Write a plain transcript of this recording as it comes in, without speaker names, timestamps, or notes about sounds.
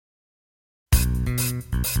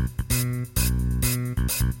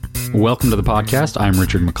Welcome to the podcast. I'm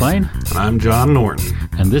Richard McLean. And I'm John Norton.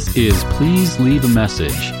 And this is Please Leave a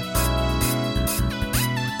Message.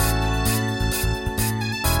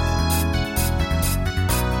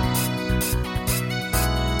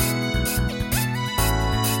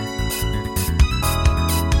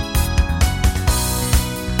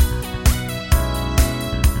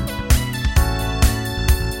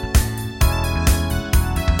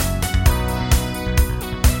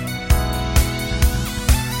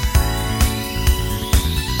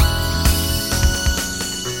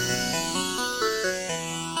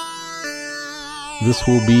 This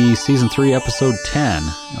will be Season 3, Episode 10.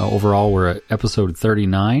 Overall, we're at Episode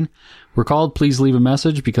 39. We're called Please Leave a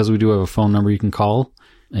Message because we do have a phone number you can call,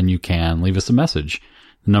 and you can leave us a message.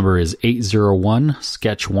 The number is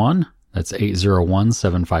 801-SKETCH1. That's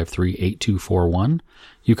 801-753-8241.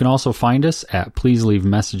 You can also find us at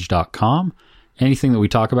pleaseleavemessage.com. Anything that we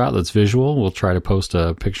talk about that's visual, we'll try to post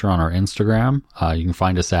a picture on our Instagram. You can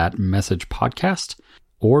find us at Message Podcast.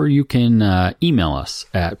 Or you can email us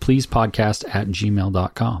at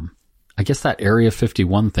pleasepodcast@gmail.com. I guess that Area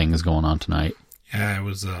 51 thing is going on tonight. Yeah, I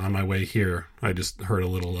was on my way here. I just heard a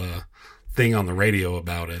little thing on the radio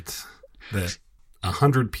about it. That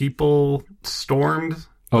 100 people stormed.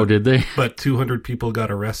 Oh, did they? But 200 people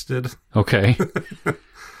got arrested. Okay.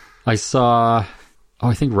 I saw... Oh,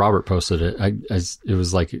 I think Robert posted it. It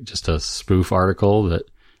was like just a spoof article that...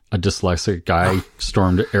 A dyslexic guy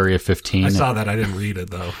stormed Area 15. I saw that. I didn't read it,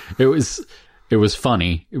 though. It was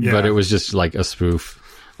funny, but it was just like a spoof.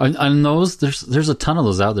 And those, there's a ton of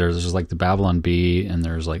those out there. There's like the Babylon Bee, and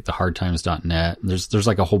there's like the hardtimes.net. There's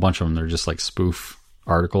like a whole bunch of them. They're just like spoof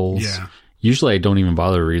articles. Yeah. Usually I don't even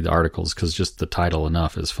bother to read the articles because just the title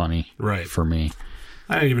enough is funny for me.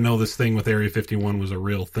 I didn't even know this thing with Area 51 was a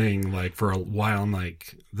real thing. Like, for a while, I'm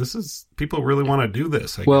like, people really want to do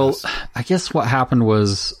this, I guess. I guess what happened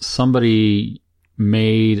was somebody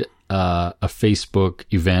made a Facebook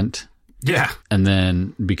event. Yeah. And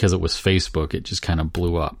then because it was Facebook, it just kind of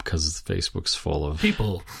blew up because Facebook's full of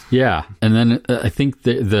people. Yeah. And then I think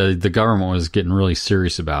the government was getting really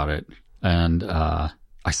serious about it. And I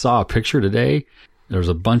saw a picture today. There was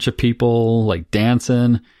a bunch of people like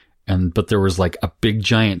dancing. But there was like a big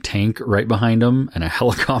giant tank right behind them and a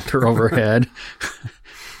helicopter overhead.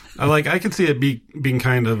 I could see it being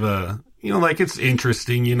kind of like it's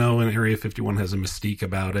interesting, and Area 51 has a mystique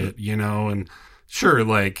about it, and sure,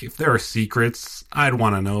 like if there are secrets, I'd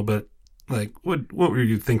want to know, but like what were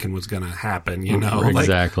you thinking was going to happen,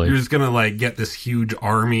 Exactly. Like, you're just going to like get this huge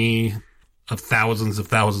army of thousands of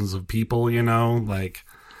people, like,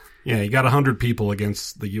 yeah, you got 100 people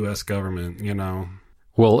against the U.S. government,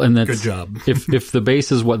 Well, and that's good job. if the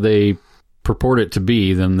base is what they purport it to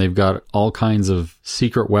be, then they've got all kinds of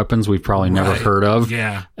secret weapons we've probably never heard of.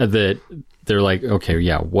 Yeah. That they're like, okay,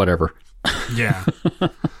 yeah, whatever. Yeah.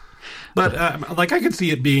 But I could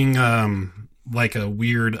see it being like a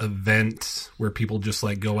weird event where people just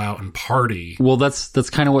like go out and party. Well, that's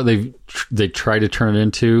kind of what they try to turn it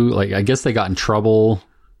into. Like, I guess they got in trouble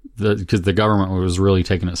because the government was really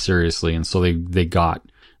taking it seriously, and so they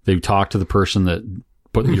talked to the person that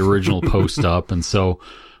put the original post up, and so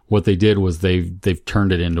what they did was they've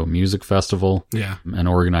turned it into a music festival, and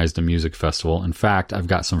organized a music festival. In fact, I've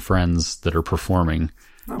got some friends that are performing.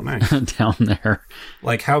 Oh, nice. Down there.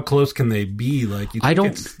 Like, how close can they be? Like,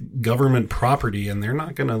 it's government property, and they're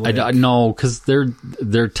not gonna. Like... No, because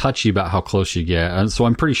they're touchy about how close you get, and so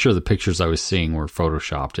I'm pretty sure the pictures I was seeing were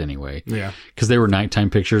photoshopped anyway. Yeah, because they were nighttime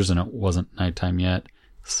pictures, and it wasn't nighttime yet.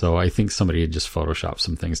 So I think somebody had just photoshopped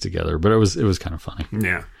some things together, but it was kind of funny.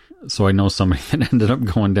 Yeah. So I know somebody that ended up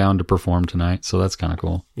going down to perform tonight, so that's kind of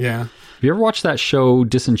cool. Yeah. Have you ever watched that show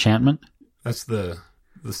Disenchantment? That's the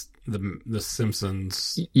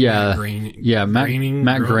Simpsons. Yeah.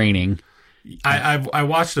 Matt Groening. I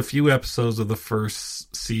watched a few episodes of the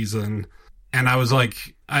first season, and I was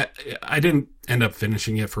like, I didn't end up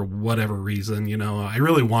finishing it for whatever reason. I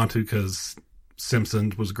really want to because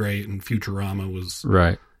Simpsons was great and Futurama was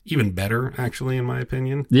even better, actually, in my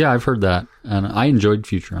opinion. Yeah, I've heard that, and I enjoyed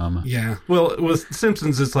Futurama. Yeah, well, with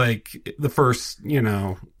Simpsons, it's like the first,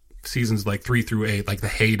 seasons like 3 through 8, like the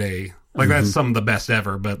heyday, like that's some of the best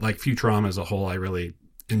ever. But like Futurama as a whole, I really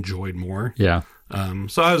enjoyed more. Yeah.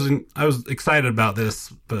 So I was excited about this,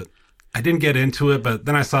 but I didn't get into it. But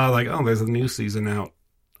then I saw like, oh, there's a new season out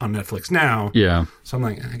on Netflix now. Yeah. So I'm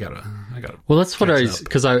like, I gotta. Well, that's what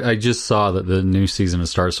because I just saw that the new season has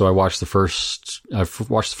started. So I watched the first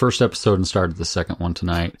episode and started the second one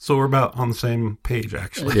tonight. So we're about on the same page,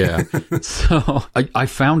 actually. Yeah. So I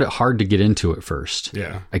found it hard to get into it first.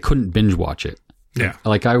 Yeah. I couldn't binge watch it. Yeah.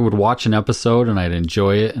 Like I would watch an episode and I'd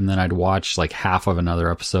enjoy it, and then I'd watch like half of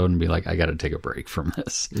another episode and be like, I got to take a break from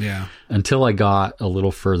this. Yeah. Until I got a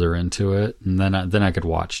little further into it, and then I could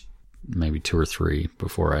watch maybe 2 or 3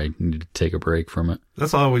 before I needed to take a break from it.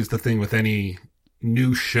 That's always the thing with any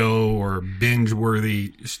new show or binge-worthy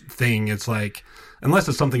thing. It's like, unless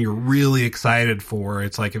it's something you're really excited for,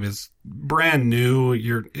 it's like if it's brand new,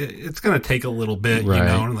 it's going to take a little bit, right. You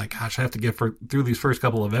know, and like, gosh, I have to get through these first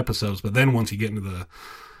couple of episodes. But then once you get into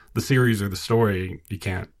the series or the story, you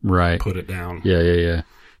can't put it down. Yeah.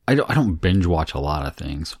 I don't binge watch a lot of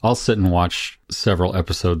things. I'll sit and watch several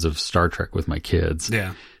episodes of Star Trek with my kids.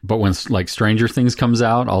 Yeah. But when like Stranger Things comes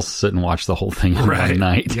out, I'll sit and watch the whole thing in one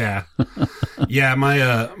night. Yeah. Yeah.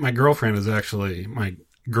 My girlfriend is actually my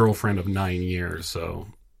girlfriend of 9 years. So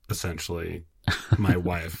essentially my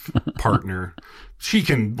wife, partner, she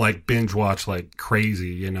can like binge watch like crazy,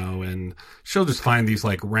 you know, and she'll just find these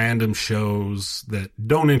like random shows that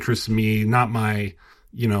don't interest me, not my,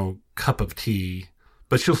 you know, cup of tea.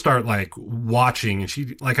 But she'll start like watching, and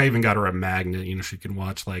she like, I even got her a magnet, you know, she can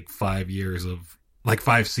watch like 5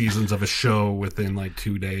 seasons of a show within like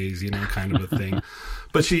 2 days, you know, kind of a thing.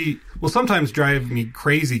 But she will sometimes drive me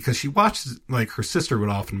crazy because she watches, like her sister would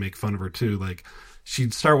often make fun of her too. Like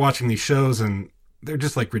she'd start watching these shows and they're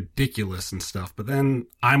just like ridiculous and stuff. But then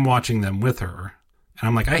I'm watching them with her and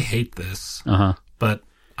I'm like, I hate this, but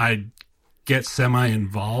I get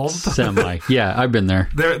semi-involved. Yeah, I've been there.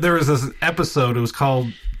 There was this episode, it was called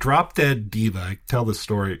Drop Dead Diva. I tell this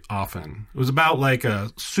story often. It was about like a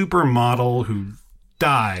supermodel who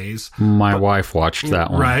dies. My wife watched that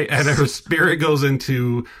one. Right, and her spirit goes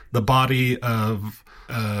into the body of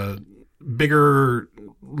a bigger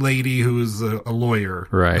lady who's a lawyer,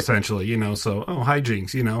 right? Essentially, you know, so,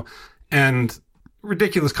 hijinks, you know, and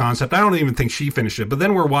ridiculous concept. I don't even think she finished it, but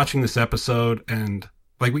then we're watching this episode and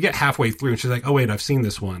like we get halfway through and she's like, oh wait, I've seen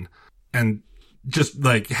this one. And just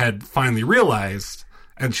like had finally realized,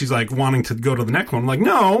 and she's like wanting to go to the next one. I'm like,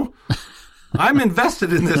 no, I'm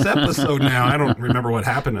invested in this episode now. I don't remember what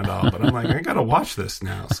happened at all, but I'm like, I got to watch this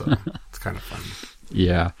now. So it's kind of fun.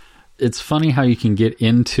 Yeah. It's funny how you can get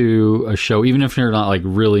into a show, even if you're not like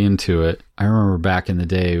really into it. I remember back in the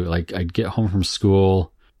day, like I'd get home from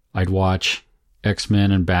school, I'd watch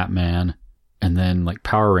X-Men and Batman, and then like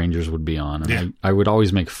Power Rangers would be on, and I would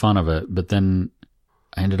always make fun of it, but then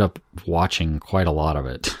I ended up watching quite a lot of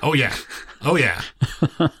it. Oh yeah.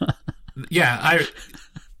 Yeah,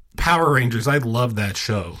 Power Rangers, I love that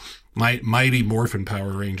show. Mighty Morphin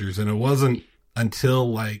Power Rangers, and it wasn't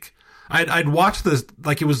until like I'd watch this,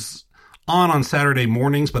 like it was on Saturday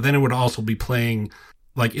mornings, but then it would also be playing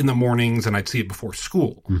like in the mornings, and I'd see it before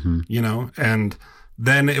school, you know, and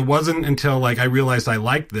then it wasn't until like I realized I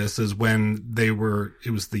liked this is when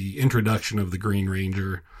it was the introduction of the Green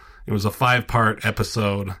Ranger. It was a 5-part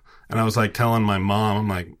episode, and I was like telling my mom, I'm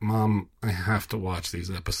like, Mom, I have to watch these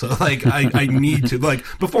episodes. Like I need to, like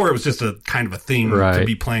before it was just a kind of a thing to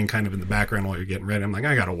be playing kind of in the background while you're getting ready. I'm like,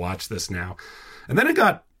 I got to watch this now. And then it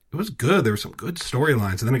was good. There were some good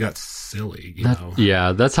storylines, and then it got silly, you know?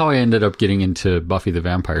 Yeah, that's how I ended up getting into Buffy the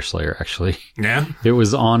Vampire Slayer, actually. Yeah? It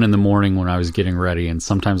was on in the morning when I was getting ready, and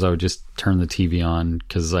sometimes I would just turn the TV on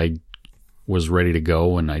because I was ready to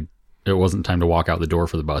go, and it wasn't time to walk out the door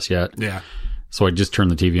for the bus yet. Yeah. So I'd just turn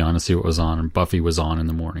the TV on to see what was on, and Buffy was on in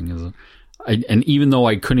the morning. And even though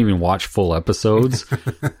I couldn't even watch full episodes,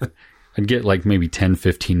 I'd get like maybe 10,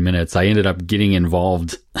 15 minutes. I ended up getting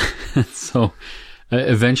involved. So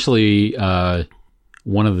eventually,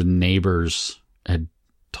 one of the neighbors had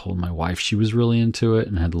told my wife she was really into it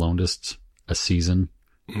and had loaned us a season.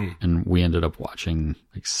 And we ended up watching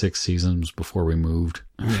like 6 seasons before we moved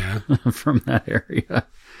from that area.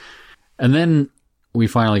 And then we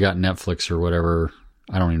finally got Netflix or whatever.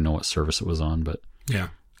 I don't even know what service it was on, but yeah,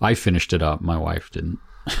 I finished it up. My wife didn't.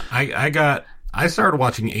 I started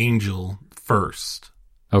watching Angel first.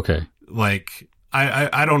 Okay. Like,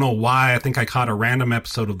 I don't know why. I think I caught a random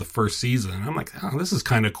episode of the first season. I'm like, oh, this is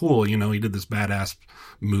kind of cool. You know, he did this badass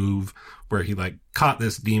move where he like caught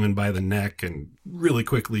this demon by the neck and really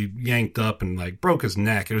quickly yanked up and like broke his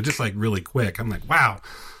neck. It was just like really quick. I'm like, wow,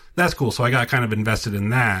 that's cool. So I got kind of invested in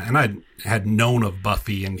that, and I had known of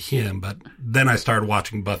Buffy and him, but then I started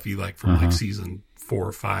watching Buffy like from like season 4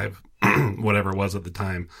 or 5, whatever it was at the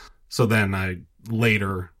time. So then I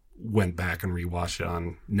later went back and rewatched it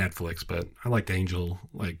on Netflix, but I liked Angel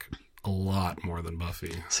like a lot more than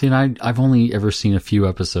Buffy. See, and I've only ever seen a few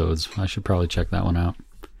episodes. I should probably check that one out.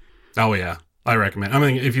 Oh yeah, I recommend. I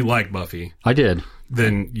mean, if you like Buffy, I did,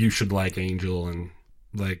 then you should like Angel, and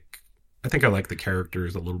like I think I like the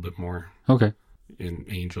characters a little bit more. Okay. In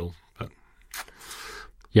Angel, but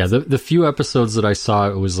Yeah, the few episodes that I saw,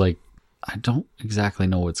 it was like, I don't exactly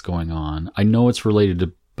know what's going on. I know it's related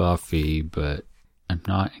to Buffy, but I'm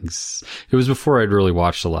not. It was before I'd really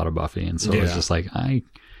watched a lot of Buffy, and so it was just like, I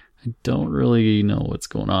don't really know what's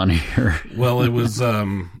going on here. Well, it was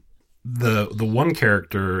the one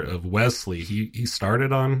character of Wesley. He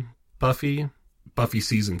started on Buffy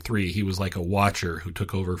season 3. He was like a watcher who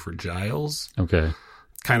took over for Giles. Okay,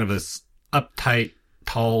 kind of this uptight,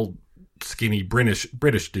 tall, skinny British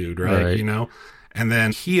dude, right? You know, and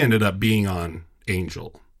then he ended up being on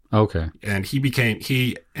Angel. Okay. And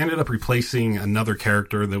he ended up replacing another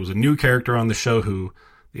character. There was a new character on the show who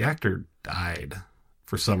the actor died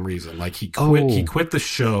for some reason. Like he quit the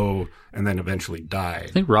show and then eventually died.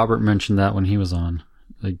 I think Robert mentioned that when he was on.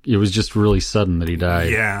 Like it was just really sudden that he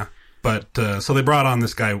died. Yeah. But so they brought on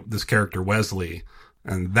this character Wesley,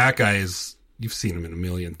 and that guy you've seen him in a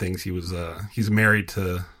million things. He's married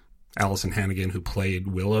to Allison Hannigan, who played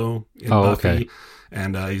Willow in Buffy. Okay.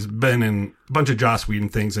 And he's been in a bunch of Joss Whedon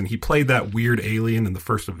things, and he played that weird alien in the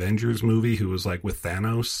first Avengers movie who was like with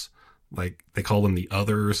Thanos. Like they called him the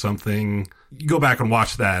Other or something. You go back and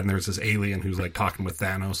watch that, and there's this alien who's like talking with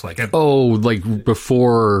Thanos. Like like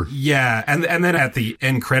before. Yeah, and then at the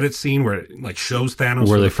end credit scene where it like shows Thanos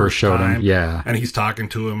where they first showed him. Yeah, and he's talking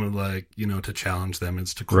to him and like to challenge them.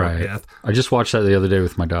 It's to court death. I just watched that the other day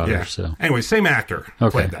with my daughter. Yeah. So anyway, same actor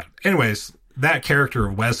played that. Anyways, that character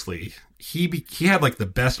of Wesley. He had like the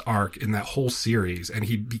best arc in that whole series, and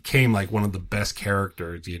he became like one of the best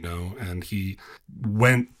characters, and he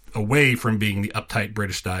went away from being the uptight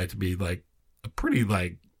British guy to be like a pretty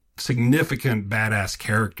like significant badass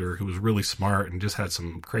character who was really smart and just had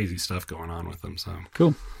some crazy stuff going on with him. So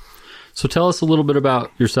cool. So tell us a little bit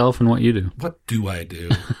about yourself and what you do. What do I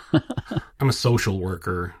do? I'm a social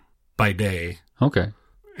worker by day. Okay.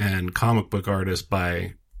 And comic book artist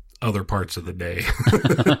by other parts of the day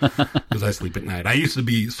because I sleep at night. I used to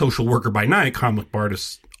be social worker by night, comic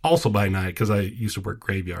artist also by night because I used to work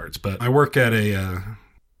graveyards. But I work at a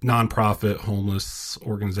nonprofit homeless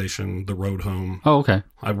organization, The Road Home. Oh, okay.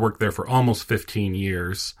 I've worked there for almost 15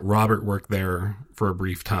 years. Robert worked there for a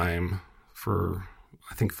brief time for,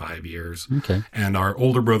 I think, 5 years. Okay. And our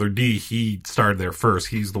older brother D, he started there first.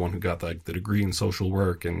 He's the one who got the degree in social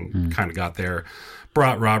work and kind of got there.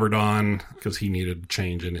 Brought Robert on because he needed a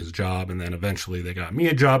change in his job. And then eventually they got me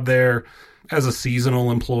a job there as a seasonal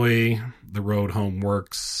employee. The Road Home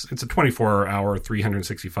works. It's a 24-hour,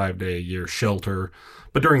 365-day-a-year shelter.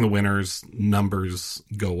 But during the winters, numbers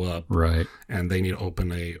go up. Right. And they need to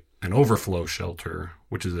open an overflow shelter,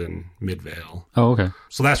 which is in Midvale. Oh, okay.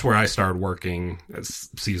 So that's where I started working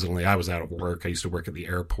seasonally. I was out of work. I used to work at the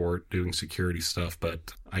airport doing security stuff,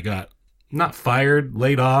 but I got not fired,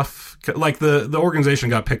 laid off. Like the organization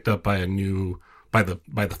got picked up by by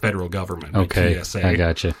the federal government. Okay, TSA. I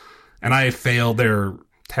gotcha. And I failed their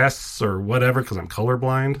tests or whatever because I'm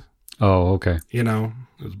colorblind. Oh, okay. It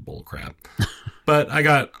was bull crap. But I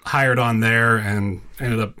got hired on there and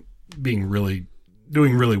ended up doing really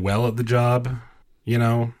well at the job.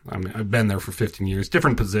 I've been there for 15 years,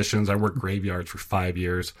 different positions. I worked graveyards for 5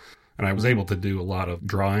 years, and I was able to do a lot of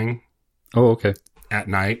drawing. Oh, okay. At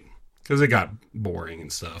night because it got boring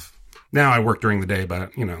and stuff. Now I work during the day,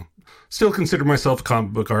 but still consider myself a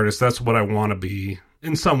comic book artist. That's what I want to be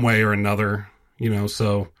in some way or another.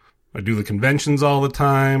 So I do the conventions all the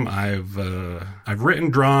time. I've written,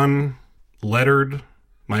 drawn, lettered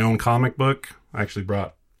my own comic book. I actually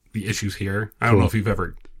brought the issues here. I don't know if you've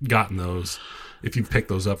ever gotten those. If you've picked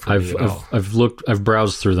those up for me at all. I've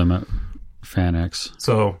browsed through them at FanX.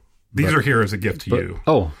 So these are here as a gift to you.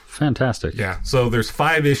 Oh, fantastic. Yeah. So there's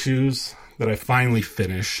 5 issues that I finally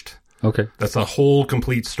finished. Okay. That's a whole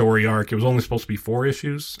complete story arc. It was only supposed to be 4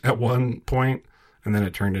 issues at one point, and then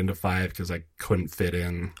it turned into 5 because I couldn't fit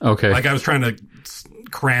in. Okay. Like I was trying to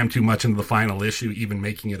cram too much into the final issue, even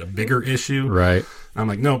making it a bigger issue. Right. I'm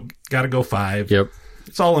like, no, got to go 5. Yep.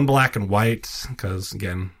 It's all in black and white because,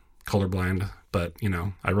 again, colorblind. But,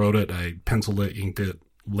 I wrote it, I penciled it, inked it,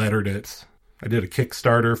 lettered it. I did a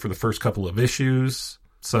Kickstarter for the first couple of issues.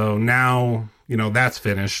 So now, that's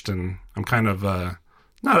finished, and I'm kind of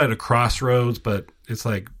not at a crossroads, but it's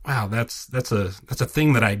like, wow, that's a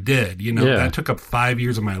thing that I did. That took up 5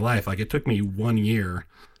 years of my life. Like it took me 1 year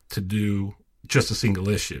to do just a single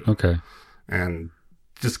issue. Okay. And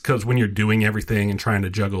just because when you're doing everything and trying to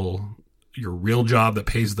juggle your real job that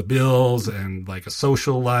pays the bills and like a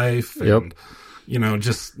social life and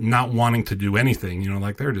just not wanting to do anything,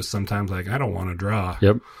 like they're just sometimes like, I don't want to draw.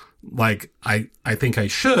 Yep. Like I think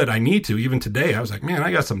I need to. Even today I was like, man,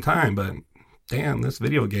 I got some time, but damn, this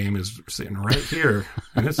video game is sitting right here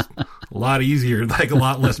and it's a lot easier, like a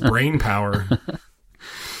lot less brain power.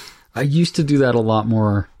 I used to do that a lot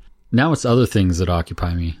more. Now it's other things that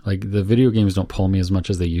occupy me. Like the video games don't pull me as much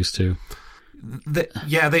as they used to.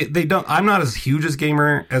 They don't. I'm not as huge as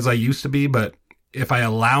gamer as I used to be, but if I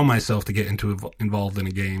allow myself to get involved in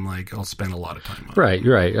a game, like I'll spend a lot of time on it. Right,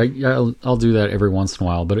 you're right. I'll do that every once in a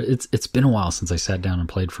while, but it's been a while since I sat down and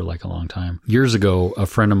played for like a long time. Years ago, a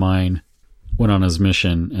friend of mine went on his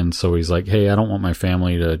mission, and so he's like, hey, I don't want my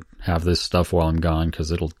family to have this stuff while I'm gone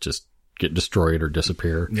because it'll just get destroyed or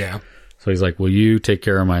disappear. Yeah. So he's like, will you take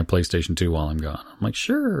care of my PlayStation 2 while I'm gone? I'm like,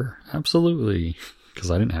 sure, absolutely. Because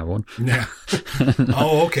I didn't have one. Yeah.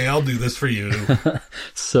 Oh, okay, I'll do this for you.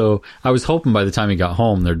 So I was hoping by the time he got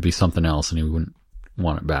home, there'd be something else and he wouldn't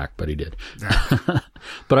want it back, but he did. Yeah.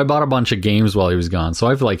 But I bought a bunch of games while he was gone. So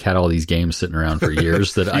I've like had all these games sitting around for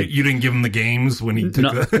years that You didn't give him the games when he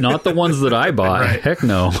took not the ones that I bought. Right. Heck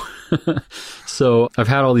no. So I've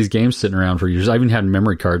had all these games sitting around for years. I even had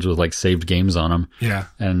memory cards with like saved games on them. Yeah.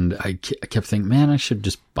 And I kept thinking, man, I should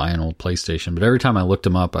just buy an old PlayStation. But every time I looked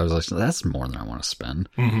them up, I was like, that's more than I want to spend.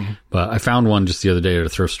 Mm-hmm. But I found one just the other day at a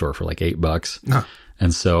thrift store for like $8. Huh.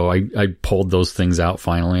 And so I pulled those things out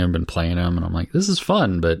finally. I've been playing them and I'm like, this is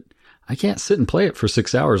fun, but I can't sit and play it for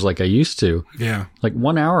 6 hours like I used to. Yeah. Like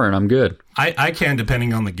 1 hour and I'm good. I can,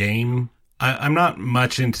 depending on the game. I'm not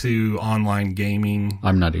much into online gaming.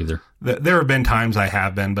 I'm not either. There have been times I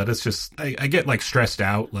have been, but it's just, I get like stressed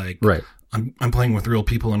out. Like, right. I'm playing with real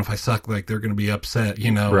people, and if I suck, like they're going to be upset, you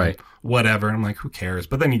know, right. Whatever. And I'm like, who cares?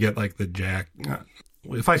 But then you get like the jack.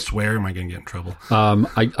 If I swear, am I going to get in trouble?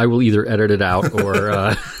 I will either edit it out or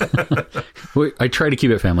I try to keep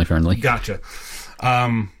it family friendly. Gotcha.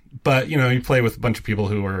 But you know, you play with a bunch of people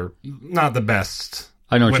who are not the best.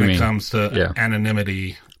 I know what when you it mean. Comes to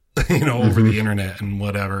anonymity. You know, over the internet and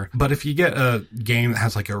whatever. But if you get a game that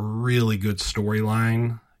has like a really good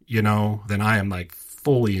storyline, you know, then I am like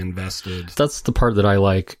fully invested. That's the part that I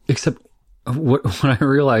like. Except what I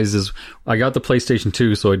realized is I got the PlayStation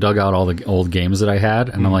 2, so I dug out all the old games that I had,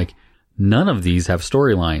 and I'm like, none of these have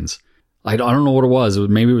storylines. I don't know what it was.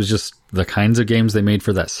 Maybe it was just the kinds of games they made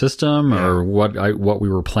for that system or what we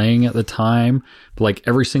were playing at the time. But like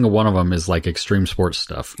every single one of them is like extreme sports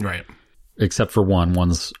stuff. Right. Except for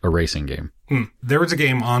one's a racing game. There was a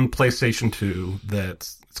game on PlayStation 2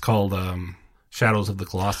 it's called Shadows of the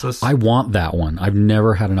Colossus. I want that one. I've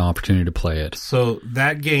never had an opportunity to play it. So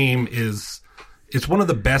that game it's one of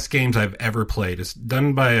the best games I've ever played. It's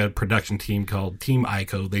done by a production team called Team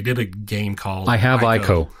Ico. They did a game called I have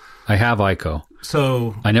Ico.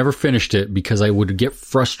 So I never finished it because I would get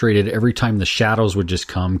frustrated every time the shadows would just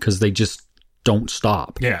come because they just don't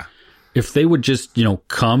stop. Yeah. If they would just, you know,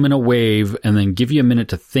 come in a wave and then give you a minute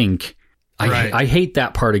to think. I hate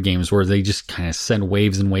that part of games where they just kind of send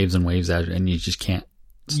waves and waves and waves at you and you just can't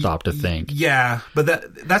stop to think. Yeah, but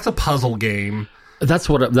that's a puzzle game.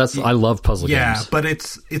 I love puzzle games. Yeah, but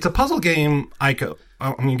it's a puzzle game. Ico.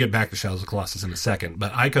 I'm going to get back to Shadows of the Colossus in a second,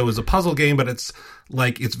 but Ico is a puzzle game, but it's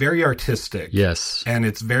very artistic. Yes. And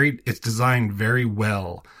it's designed very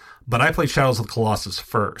well. But I played Shadows of the Colossus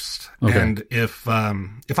first. Okay. And if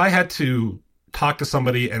I had to talk to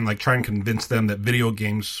somebody and like try and convince them that video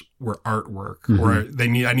games were artwork, or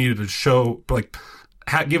I needed to show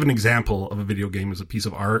give an example of a video game as a piece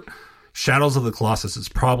of art, Shadows of the Colossus is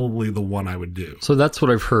probably the one I would do. So that's what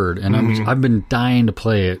I've heard, and I've been dying to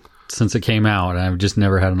play it since it came out, and I've just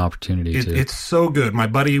never had an opportunity to. It's so good. My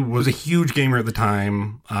buddy was a huge gamer at the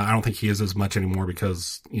time. I don't think he is as much anymore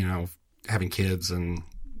because, you know, having kids and,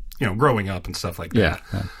 you know, growing up and stuff like that.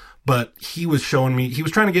 Yeah. But he was trying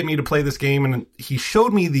to get me to play this game, and he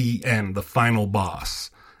showed me the final boss.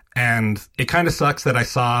 And it kind of sucks that I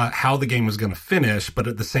saw how the game was going to finish, but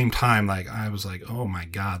at the same time, like, I was like, oh my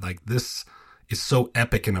God, like, this is so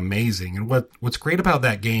epic and amazing. And what's great about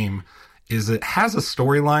that game is it has a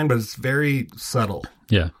storyline, but it's very subtle.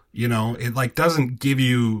 Yeah. You know, it like doesn't give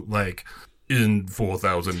you like in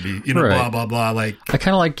 4,000, you know, right. Blah, blah, blah. Like, I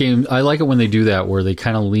kind of like games. I like it when they do that, where they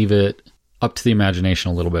kind of leave it up to the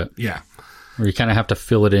imagination a little bit. Yeah. Where you kind of have to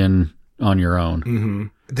fill it in on your own. Mm-hmm.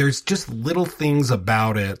 There's just little things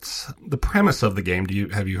about it. The premise of the game,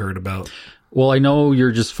 have you heard about? Well, I know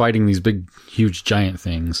you're just fighting these big, huge, giant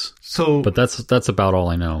things. So, but that's about all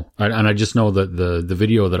I know. And I just know that the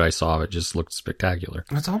video that I saw of it just looked spectacular.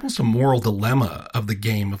 It's almost a moral dilemma of the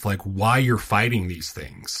game of like why you're fighting these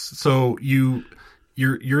things. So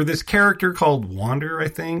you're this character called Wander, I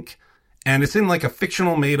think, and it's in like a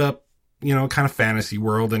fictional made up, you know, kind of fantasy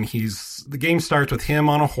world. And the game starts with him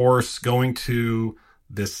on a horse going to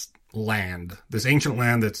this ancient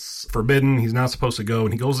land that's forbidden. He's not supposed to go.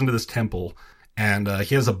 And he goes into this temple, and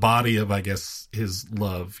he has a body of, I guess, his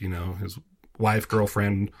love, you know, his wife,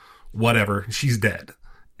 girlfriend, whatever. She's dead.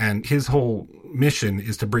 And his whole mission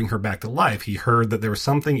is to bring her back to life. He heard that there was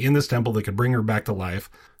something in this temple that could bring her back to life.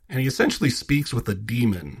 And he essentially speaks with a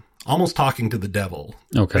demon, almost talking to the devil,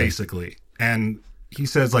 basically. And he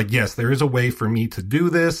says, like, yes, there is a way for me to do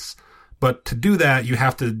this. But to do that, you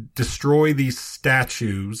have to destroy these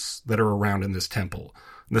statues that are around in this temple.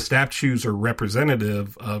 And the statues are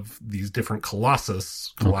representative of these different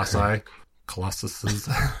colossuses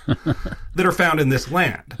that are found in this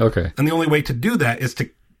land. Okay. And the only way to do that is to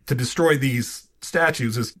destroy these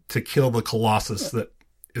statues is to kill the colossus that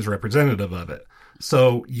is representative of it.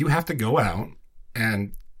 So you have to go out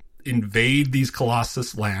and invade these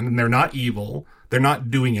colossus land, and they're not evil. They're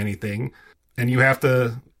not doing anything. And you have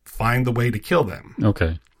to find the way to kill them.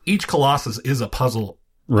 Okay. Each colossus is a puzzle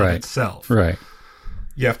in itself. Right.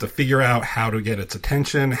 You have to figure out how to get its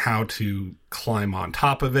attention, how to climb on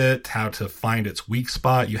top of it, how to find its weak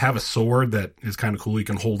spot. You have a sword that is kind of cool. You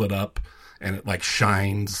can hold it up and it like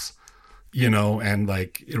shines, and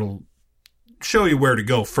like it'll show you where to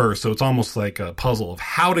go first. So it's almost like a puzzle of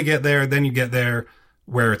how to get there. Then you get there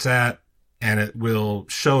where it's at, and it will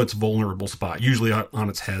show its vulnerable spot, usually on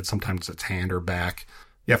its head, sometimes its hand or back.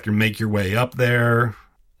 You have to make your way up there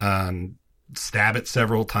and stab it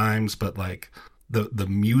several times, but like the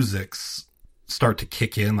musics start to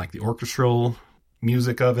kick in, like the orchestral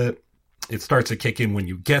music of it. It starts to kick in when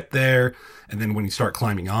you get there, and then when you start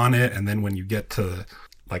climbing on it, and then when you get to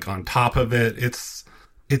like on top of it, it's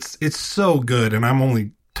so good. And I'm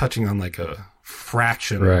only touching on like a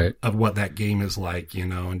fraction of what that game is like,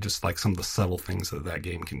 and just like some of the subtle things that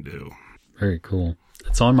game can do. Very cool.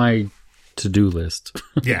 It's on my to-do list.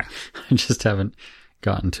 Yeah. I just haven't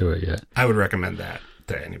gotten to it yet. I would recommend that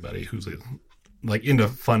to anybody who's like into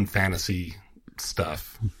fun fantasy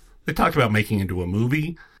stuff. They talked about making it into a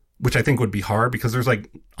movie, which I think would be hard because there's like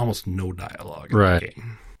almost no dialogue in the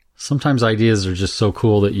game. Sometimes ideas are just so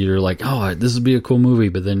cool that you're like, oh, this would be a cool movie,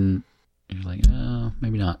 but then you're like,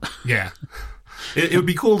 maybe not. Yeah. It would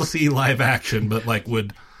be cool to see live action, but like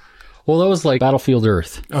Well, that was like Battlefield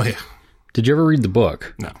Earth. Oh, yeah. Did you ever read the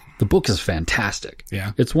book? No. The book is fantastic.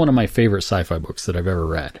 Yeah. It's one of my favorite sci-fi books that I've ever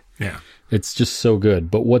read. Yeah. It's just so good.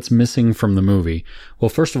 But what's missing from the movie? Well,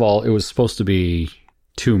 first of all, it was supposed to be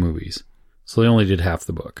 2 movies. So they only did half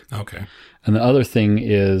the book. Okay. And the other thing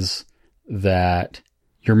is that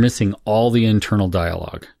you're missing all the internal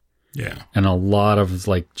dialogue. Yeah. And a lot of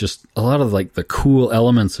the cool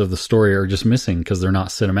elements of the story are just missing because they're not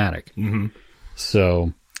cinematic. Mm-hmm.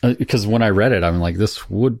 So, because when I read it, I'm like, this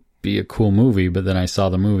would be a cool movie. But then I saw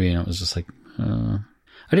the movie and it was just like,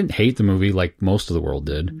 I didn't hate the movie like most of the world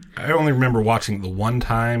did. I only remember watching it the one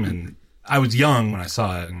time, and I was young when I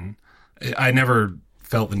saw it, and I never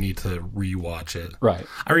felt the need to rewatch it. Right.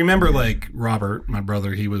 I remember like Robert, my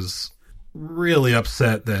brother, he was really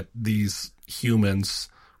upset that these humans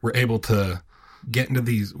were able to get into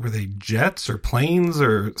these, were they jets or planes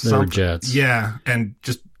or something? They were jets. Yeah, and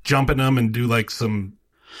just jump in them and do like some...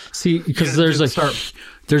 See, because there's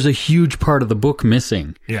a huge part of the book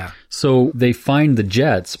missing. Yeah. So they find the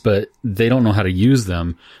jets, but they don't know how to use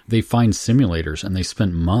them. They find simulators, and they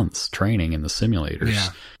spent months training in the simulators. Yeah.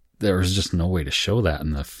 There was just no way to show that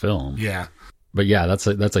in the film. Yeah. But yeah, that's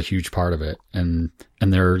a huge part of it. And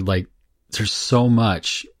they're like, there's so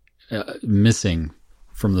much missing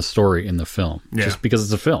from the story in the film, just because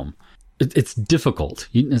it's a film. It's difficult.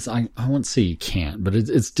 I won't say you can't, but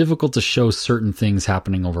it's difficult to show certain things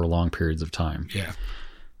happening over long periods of time. Yeah.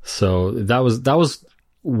 So that was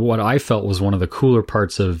what I felt was one of the cooler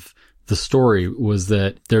parts of the story, was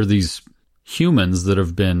that there are these humans that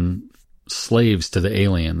have been slaves to the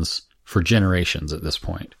aliens for generations at this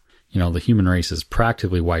point. The human race is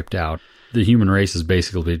practically wiped out. The human race has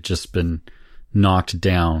basically just been knocked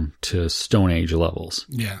down to Stone Age levels.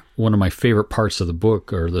 Yeah. One of my favorite parts of the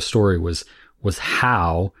book or the story was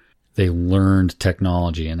how they learned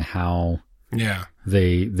technology and how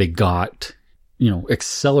they got,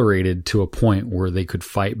 accelerated to a point where they could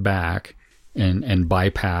fight back and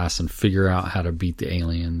bypass and figure out how to beat the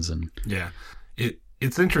aliens. And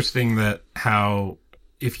it's interesting that how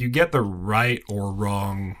if you get the right or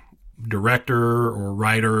wrong director or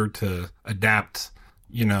writer to adapt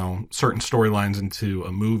certain storylines into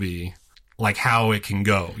a movie, like how it can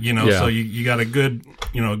go, so you got a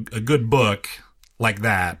good book like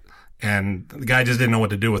that, and the guy just didn't know what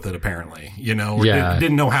to do with it, apparently, or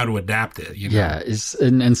didn't know how to adapt it, Yeah.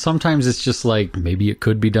 And sometimes it's just like, maybe it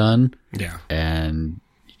could be done. Yeah. And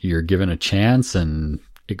you're given a chance and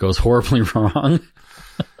it goes horribly wrong.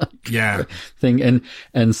 Yeah.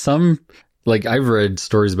 And some, like, I've read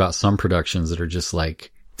stories about some productions that are just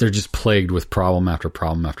like, they're just plagued with problem after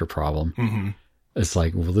problem after problem. Mm-hmm. It's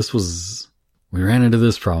like, well, this was we ran into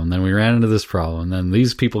this problem, then we ran into this problem, and then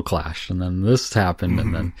these people clashed, and then this happened,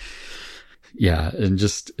 and then, and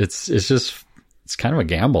just, it's kind of a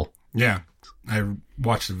gamble. Yeah. I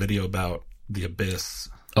watched a video about The Abyss.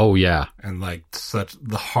 Oh, yeah. And like such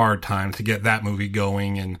the hard time to get that movie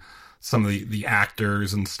going, and some of the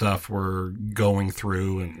actors and stuff were going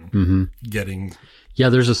through and getting. Yeah,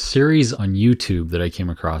 there's a series on YouTube that I came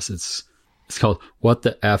across. It's called "What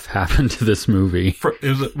the F Happened to This Movie."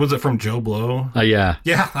 Was it from Joe Blow? Yeah.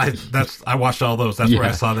 Yeah, I watched all those. That's where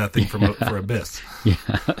I saw that thing for Abyss. Yeah.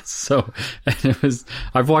 So, and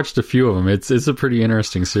I've watched a few of them. It's a pretty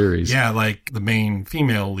interesting series. Yeah, like the main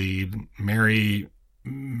female lead, Mary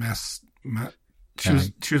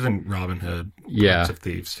she was in Robin Hood, Prince of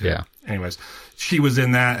Thieves too. Yeah. Anyways, she was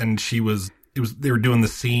in that, and they were doing the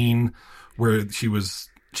scene where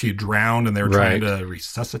she had drowned and they were trying to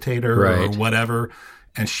resuscitate her or whatever.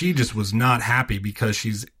 And she just was not happy because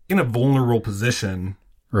she's in a vulnerable position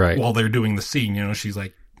while they're doing the scene. You know, she's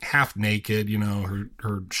like half naked, you know,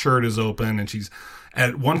 her shirt is open, and she's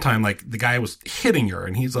at one time, like, the guy was hitting her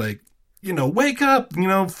and he's like, you know, wake up, you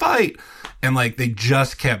know, fight. And like, they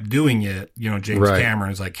just kept doing it. You know, James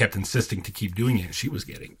Cameron's like kept insisting to keep doing it. And she was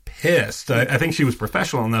getting pissed. I think she was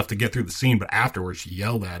professional enough to get through the scene, but afterwards she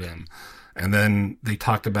yelled at him. And then they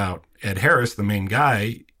talked about Ed Harris, the main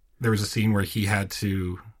guy. There was a scene where he had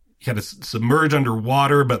to submerge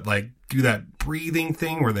underwater, but like do that breathing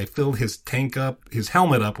thing where they filled his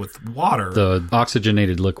helmet up with water. The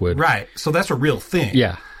oxygenated liquid. Right. So that's a real thing.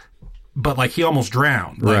 Yeah. But like, he almost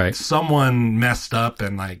drowned. Like, someone messed up,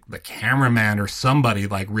 and like the cameraman or somebody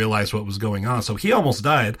like realized what was going on. So he almost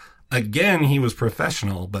died. Again, he was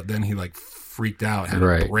professional, but then he like freaked out, had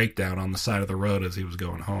a breakdown on the side of the road as he was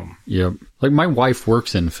going home. Yep. Like, my wife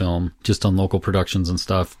works in film, just on local productions and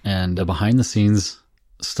stuff, and behind the scenes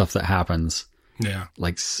stuff that happens. Yeah.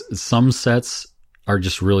 Like, some sets are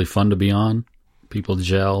just really fun to be on. People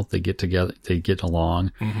gel, they get together, they get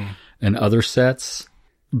along. And other sets,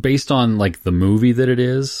 based on like the movie that it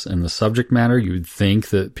is and the subject matter, you would think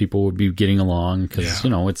that people would be getting along, because you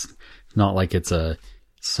know, it's not like it's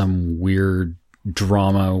some weird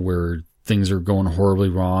drama where things are going horribly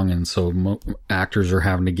wrong, and so actors are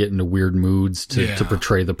having to get into weird moods to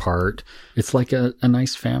portray the part. It's like a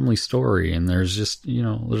nice family story, and there's just, you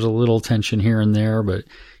know, there's a little tension here and there, but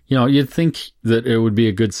you know, you'd think that it would be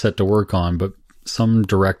a good set to work on, but some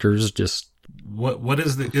directors just. What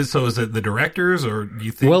is is it the directors, or do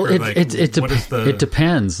you think? Well, it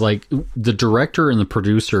depends. Like, the director and the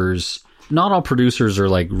producers, not all producers are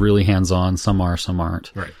like really hands-on. Some are, some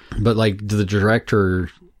aren't. Right. But like, the director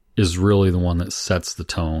is really the one that sets the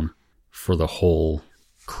tone for the whole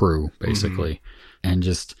crew, basically. And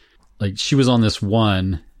just like, she was on this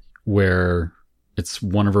one where it's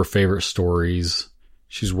one of her favorite stories.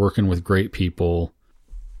 She's working with great people,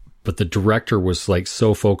 but the director was like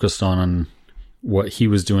so focused on what he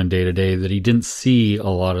was doing day to day that he didn't see a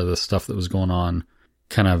lot of the stuff that was going on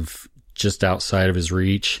kind of just outside of his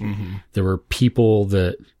reach. There were people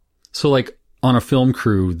so like, on a film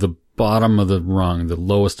crew, the bottom of the rung, the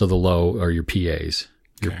lowest of the low, are your PAs,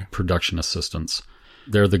 your production assistants.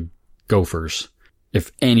 They're the gophers.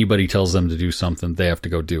 If anybody tells them to do something, they have to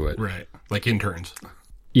go do it. Right. Like interns.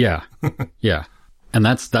 Yeah. Yeah. And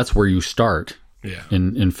that's where you start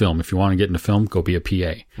in film. If you want to get into film, go be a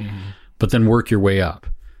PA. But then work your way up.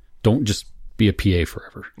 Don't just be a PA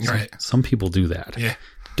forever. Some people do that. Yeah.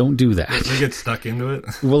 Don't do that. They get stuck into it.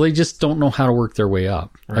 Well, they just don't know how to work their way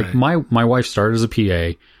up. Like, my wife started as a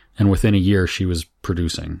PA, and within a year she was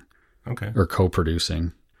producing. Or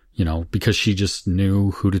co-producing, you know, because she just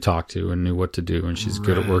knew who to talk to and knew what to do, and she's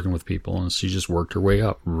good at working with people, and she just worked her way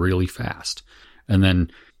up really fast. And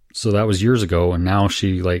then, so that was years ago, and now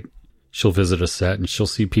she'll visit a set and she'll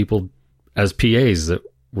see people as PAs that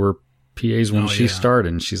were PAs when she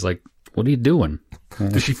started, and she's like, what are you doing?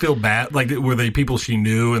 Did she feel bad? Like, were they people she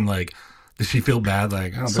knew, and like, did she feel bad?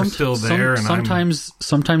 Like, oh, they're still there. And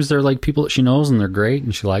sometimes they're like people that she knows and they're great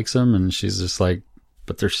and she likes them, and she's just like,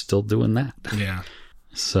 but they're still doing that. Yeah.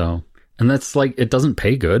 So, and that's like, it doesn't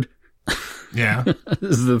pay good. Yeah.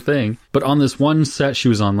 This is the thing. But on this one set she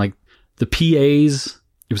was on, like, the PAs,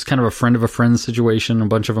 it was kind of a friend of a friend situation. A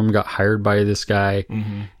bunch of them got hired by this guy,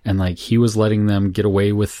 and like, he was letting them get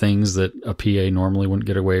away with things that a PA normally wouldn't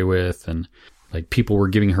get away with. And like, people were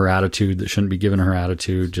giving her attitude that shouldn't be giving her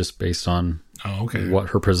attitude just based on what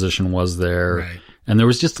her position was there. Right. And there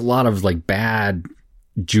was just a lot of like bad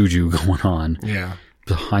juju going on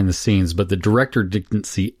behind the scenes, but the director didn't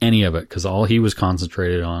see any of it, because all he was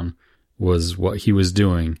concentrated on was what he was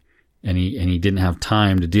doing, and he didn't have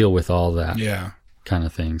time to deal with all that kind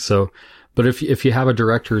of thing. So, But if you have a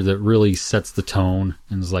director that really sets the tone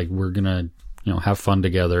and is like, we're gonna, have fun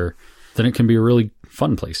together, then it can be a really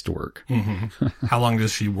fun place to work. Mm-hmm. How long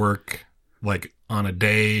does she work, like, on a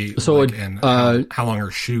day? So, how long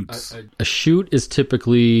are shoots? A shoot is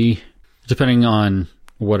typically, depending on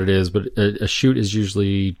what it is, but a shoot is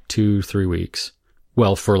usually 2-3 weeks.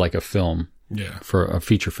 Well, for like a film. Yeah. For a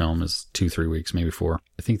feature film is 2-3 weeks, maybe 4.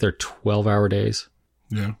 I think they're 12-hour days.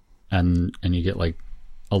 Yeah. And you get like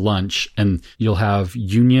a lunch, and you'll have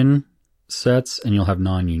union sets and you'll have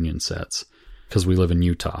non-union sets because we live in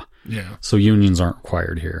Utah. Yeah. So unions aren't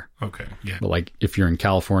required here. Okay. Yeah. But like if you're in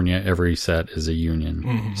California, every set is a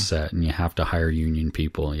union set, and you have to hire union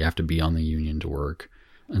people. You have to be on the union to work.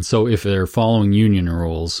 And so if they're following union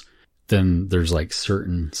rules, then there's like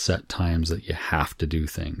certain set times that you have to do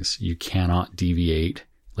things. You cannot deviate.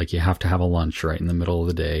 Like you have to have a lunch right in the middle of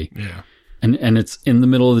the day. Yeah. And it's in the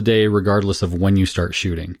middle of the day regardless of when you start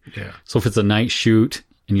shooting. Yeah. So if it's a night shoot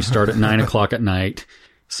and you start at 9 o'clock at night,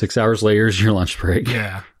 6 hours later is your lunch break.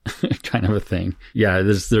 Yeah. Kind of a thing. Yeah,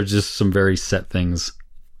 there's just some very set things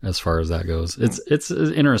as far as that goes. It's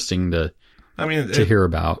interesting to hear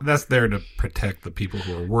about. That's there to protect the people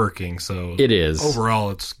who are working, so it is. Overall,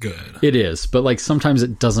 it's good. It is, but like sometimes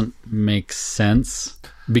it doesn't make sense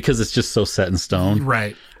because it's just so set in stone.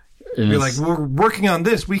 Right. You're like, we're working on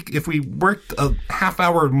this. If we worked a half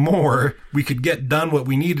hour more, we could get done what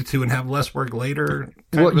we needed to and have less work later.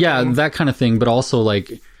 Well, yeah, that kind of thing. But also, like,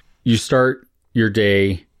 you start your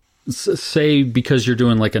day, say because you're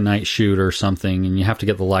doing like a night shoot or something, and you have to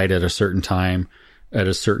get the light at a certain time of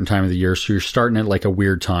the year. So you're starting at like a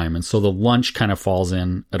weird time, and so the lunch kind of falls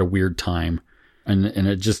in at a weird time, and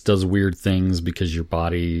it just does weird things because your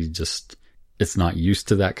body just. It's not used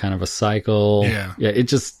to that kind of a cycle. Yeah. Yeah.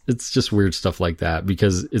 It's just weird stuff like that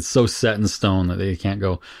because it's so set in stone that they can't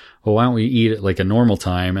go, well, why don't we eat at like a normal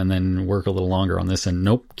time and then work a little longer on this? And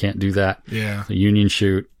nope, can't do that. Yeah. The union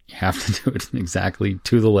shoot, you have to do it exactly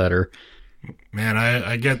to the letter. Man,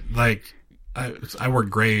 I get like, I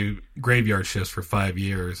worked graveyard shifts for 5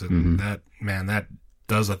 years, and that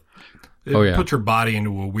does puts your body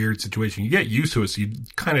into a weird situation. You get used to it, so you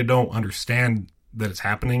kind of don't understand that it's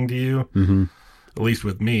happening to you. Mm-hmm. At least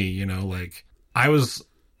with me, like I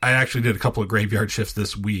actually did a couple of graveyard shifts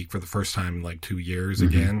this week for the first time in like 2 years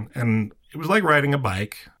again. And it was like riding a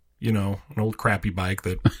bike, an old crappy bike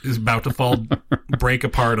that is about to break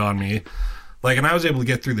apart on me. Like, and I was able to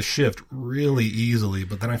get through the shift really easily,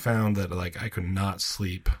 but then I found that like I could not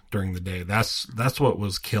sleep during the day. That's what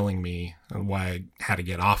was killing me and why I had to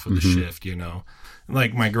get off of the shift,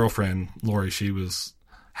 Like my girlfriend, Lori, she was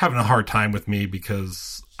having a hard time with me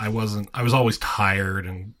because I was always tired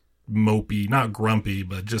and mopey, not grumpy,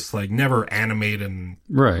 but just like never animated and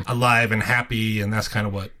alive and happy. And that's kind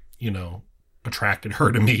of what, attracted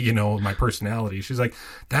her to me, my personality. She's like,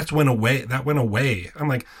 that went away. I'm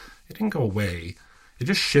like, it didn't go away. It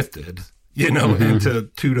just shifted, into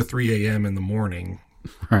 2 to 3 a.m. in the morning.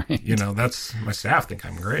 Right. That's my staff think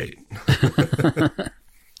I'm great.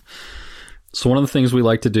 So one of the things we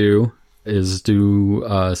like to do is do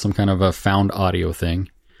some kind of a found audio thing.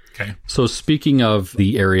 Okay. So speaking of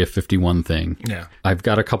the Area 51 thing, yeah, I've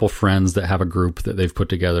got a couple friends that have a group that they've put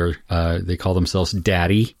together. They call themselves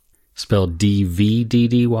Daddy, spelled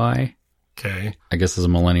DVDDY. Okay. I guess it's a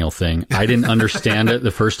millennial thing. I didn't understand it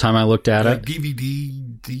the first time I looked at it. DVD.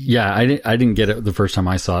 Yeah, I didn't get it the first time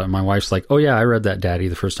I saw it. My wife's like, "Oh yeah, I read that, Daddy,"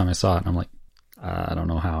 the first time I saw it. And I'm like, I don't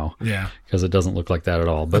know how. Yeah. Because it doesn't look like that at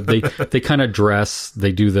all. But they kind of dress,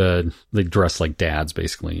 they dress like dads,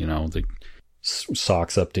 basically, the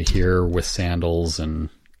socks up to here with sandals and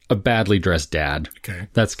a badly dressed dad. Okay.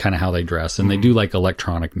 That's kind of how they dress. And they do like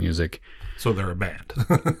electronic music. So they're a band.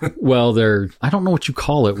 Well, I don't know what you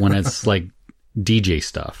call it when it's like DJ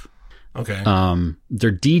stuff. Okay.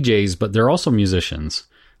 They're DJs, but they're also musicians.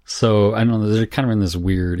 So I don't know, they're kind of in this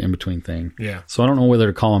weird in-between thing. Yeah. So I don't know whether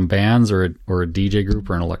to call them bands or a DJ group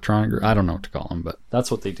or an electronic group. I don't know what to call them, but that's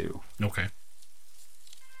what they do. Okay.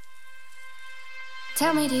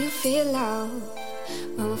 Tell me, do you feel love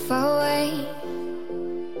when we're far away?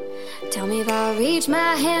 Tell me if I reach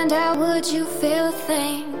my hand out, would you feel a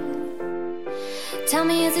thing? Tell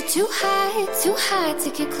me, is it too high to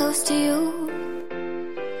get close to you?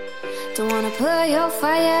 Don't wanna put your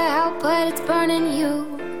fire out, but it's burning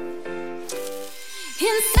you.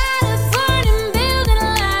 Inside a burning building,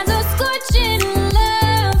 lies are scorching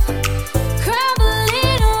love,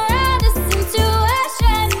 crumbling around us into ash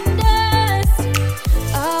and dust.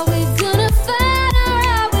 Are we gonna fight or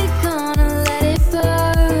are we gonna let it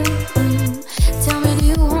burn? Tell me, do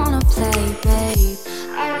you wanna play, babe?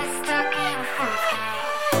 Are we stuck in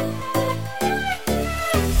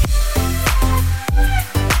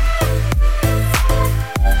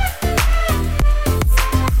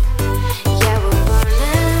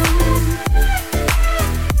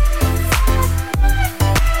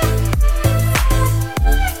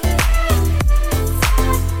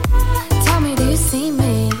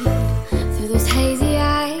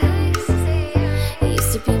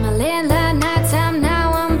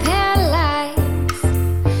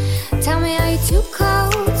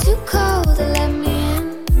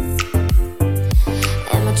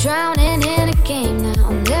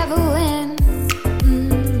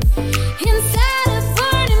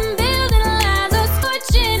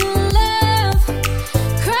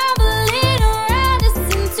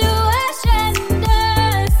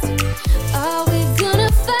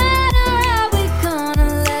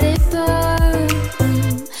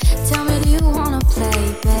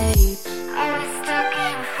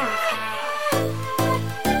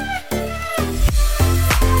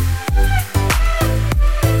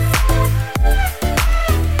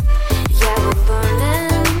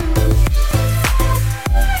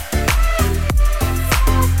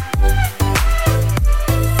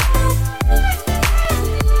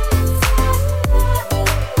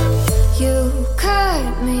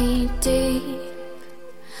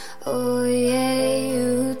Oh yeah,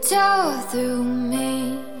 you tore through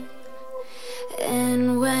me.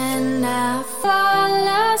 And when I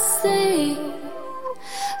fall asleep,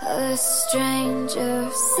 a stranger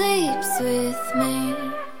sleeps with me.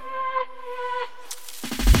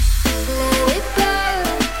 Let it burn,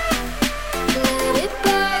 let it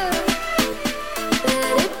burn,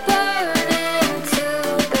 let it burn into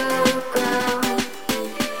the ground.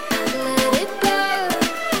 Let it burn,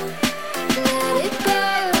 let it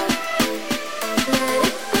burn, let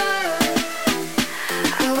it burn.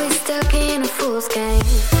 Are we stuck in a fool's game?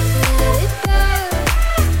 Let it burn,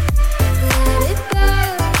 let it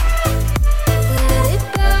burn, let it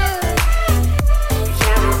burn.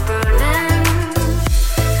 Yeah, we're burning.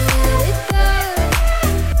 Let it burn,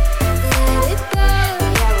 let it burn.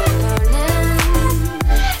 Yeah, we're burning.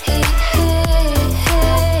 Hey, hey,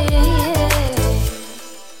 hey, hey.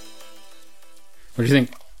 What do you think?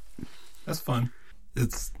 That's fun.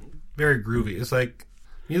 It's very groovy. It's like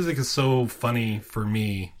music is so funny for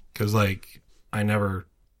me because like I never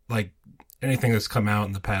like anything that's come out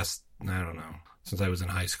in the past. I don't know, since I was in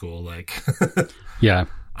high school. Like Yeah.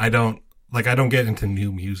 I don't get into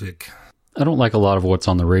new music. I don't like a lot of what's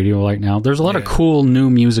on the radio right now. There's a lot of Yeah. cool new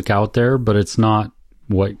music out there, but it's not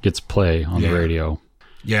what gets play on the Yeah. radio.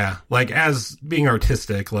 Yeah, like as being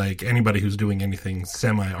artistic, like anybody who's doing anything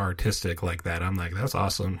semi-artistic like that, I'm like, that's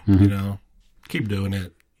awesome. You know, keep doing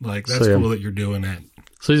it. Like that's So, yeah. cool that you're doing it.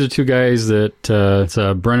 So these are two guys that it's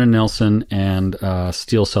Brennan Nelson and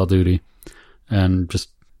Steel Cell Duty, and just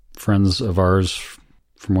friends of ours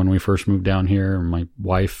from when we first moved down here. My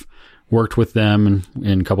wife worked with them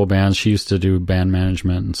in a couple bands. She used to do band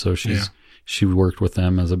management, and so she worked with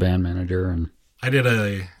them as a band manager. And I did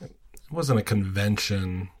it wasn't a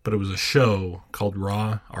convention, but it was a show called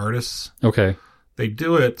Raw Artists. okay, They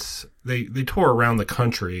do it, they tour around the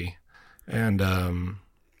country, and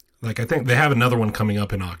like I think they have another one coming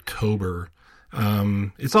up in October.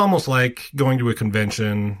 It's almost like going to a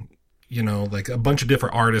convention, you know, like a bunch of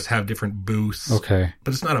different artists have different booths. okay.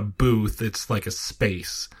 But it's not a booth, it's like a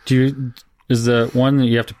space. Is the one that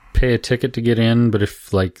you have to pay a ticket to get in, but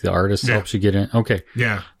if like the artist Yeah. helps you get in? Okay.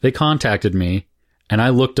 Yeah. They contacted me, and I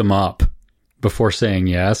looked them up before saying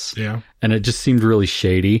yes, Yeah. and it just seemed really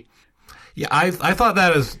shady. Yeah, I thought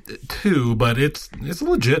that as too, but it's a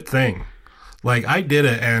legit thing. Like I did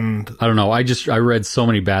it, and I don't know. I read so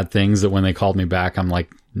many bad things that when they called me back, I'm like,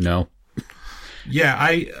 no. yeah,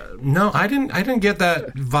 I didn't get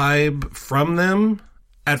that vibe from them.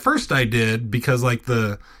 At first, I did because like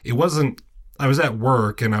it wasn't. I was at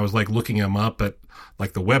work and I was like looking them up, but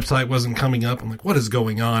like the website wasn't coming up. I'm like, what is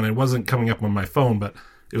going on? It wasn't coming up on my phone, but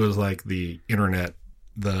it was like the internet.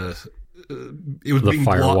 It was The being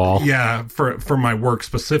firewall. Yeah, for my work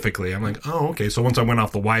specifically. I'm like, oh, okay. So once I went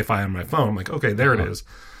off the Wi-Fi on my phone, I'm like, okay, there it is.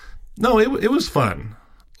 No, it was fun.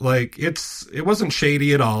 Like it wasn't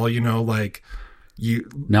shady at all. You know, like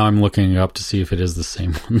Now I'm looking up to see if it is the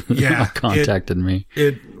same one that Yeah, contacted me.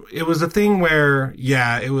 It was a thing where,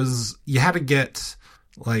 yeah, it was, you had to get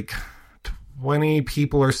like 20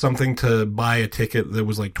 people or something to buy a ticket that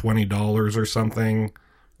was like $20 or something,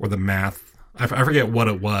 or the math. I forget what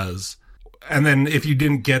it was. And then if you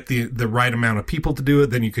didn't get the right amount of people to do it,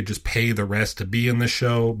 then you could just pay the rest to be in the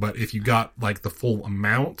show. But if you got like the full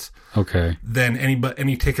amount, Okay. then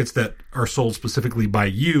any tickets that are sold specifically by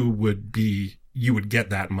you would get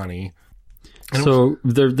that money. So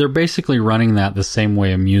they're basically running that the same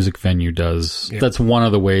way a music venue does. Yeah. That's one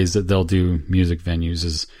of the ways that they'll do music venues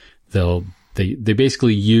is they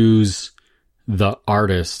basically use the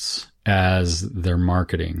artists as their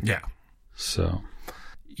marketing. Yeah. So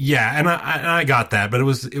Yeah, and I got that, but it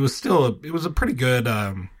was still a pretty good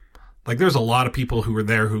like there's a lot of people who were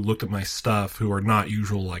there who looked at my stuff who are not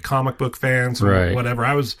usual like comic book fans or Right. whatever.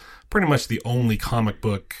 I was pretty much the only comic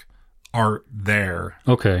book art there.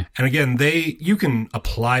 okay. And again, you can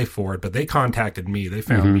apply for it, but they contacted me. They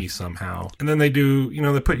found me somehow. And then they do,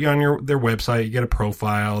 they put you on their website, you get a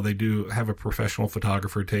profile. They do have a professional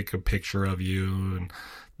photographer take a picture of you.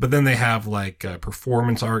 But then they have like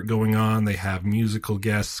performance art going on. They have musical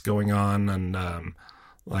guests going on. And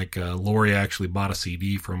Lori actually bought a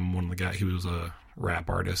CD from one of the guys. He was a rap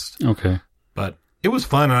artist. Okay. But it was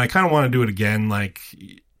fun. And I kind of want to do it again. Like,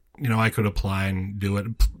 I could apply and do it.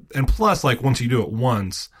 And plus, like, once you do it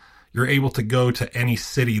once, you're able to go to any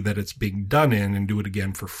city that it's being done in and do it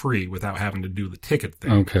again for free without having to do the ticket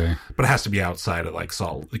thing. Okay. But it has to be outside of, like,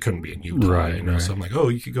 Salt. It couldn't be in Utah, Right, right. So I'm like, oh,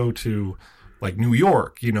 you could go to, like, New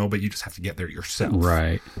York, but you just have to get there yourself.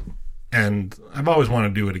 Right. And I've always wanted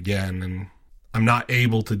to do it again, and I'm not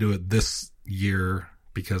able to do it this year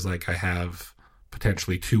because, like, I have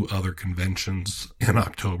potentially 2 other conventions in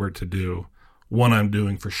October to do. One I'm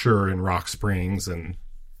doing for sure in Rock Springs, and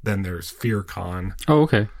then there's FearCon. Oh,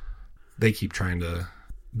 okay. They keep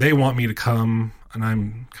they want me to come, and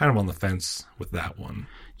I'm kind of on the fence with that one.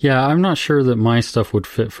 Yeah, I'm not sure that my stuff would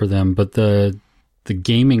fit for them, but the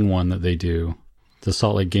gaming one that they do, the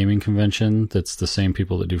Salt Lake Gaming Convention, that's the same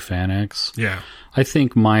people that do FanX. Yeah. I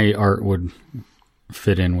think my art would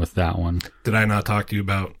fit in with that one. Did I not talk to you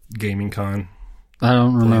about Gaming Con? I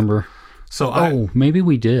don't remember. So maybe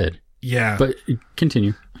we did. Yeah. But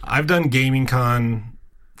continue. I've done Gaming Con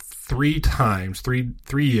 3 times, 3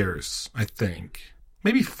 years, I think.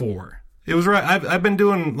 Maybe 4. It was right. I've been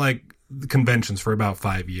doing like conventions for about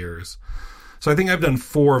 5 years. So I think I've done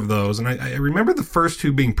 4 of those, and I remember the first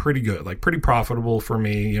 2 being pretty good, like pretty profitable for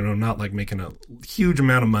me, you know, not like making a huge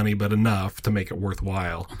amount of money, but enough to make it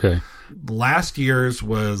worthwhile. Okay. Last year's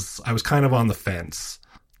I was kind of on the fence.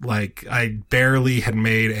 Like I barely had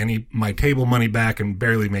made my table money back and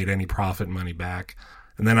barely made any profit money back.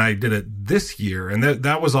 And then I did it this year, and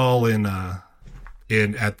that was all at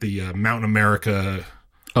the Mountain America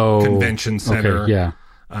Convention Center. Okay, yeah.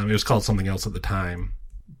 It was called something else at the time,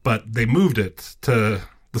 but they moved it to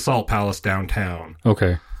the Salt Palace downtown.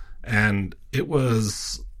 Okay. And it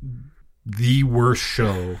was the worst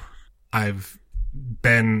show I've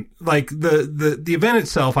been. Like the event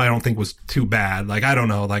itself, I don't think was too bad. Like, I don't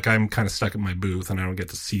know, like I'm kind of stuck in my booth and I don't get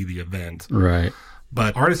to see the event. Right.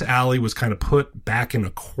 But Artist Alley was kind of put back in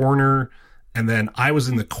a corner, and then I was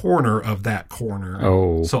in the corner of that corner.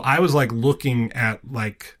 Oh. So I was like looking at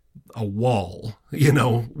like a wall, you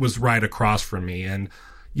know, was right across from me. And,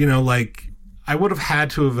 you know, like I would have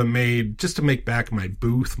had to have made, just to make back my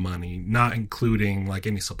booth money, not including like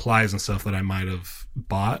any supplies and stuff that I might have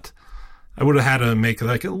bought, I would have had to make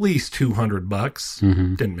like at least $200.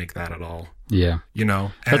 Mm-hmm. Didn't make that at all. Yeah. You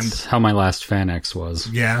know, and that's how my last FanX was.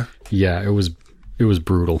 Yeah. Yeah. It was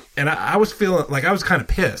brutal. And I was feeling like I was kind of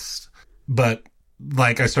pissed, but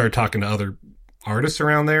like I started talking to other artists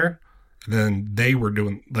around there. Then they were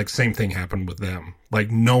doing like same thing happened with them.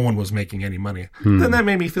 Like no one was making any money. Then that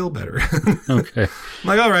made me feel better. Okay. I'm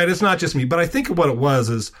like, all right, it's not just me, but I think what it was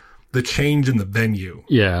is the change in the venue.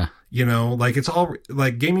 Yeah. You know, like it's all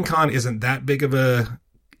like Gaming Con isn't that big of a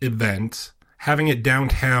event. Having it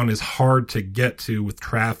downtown is hard to get to with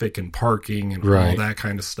traffic and parking and all that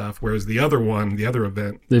kind of stuff. Whereas the other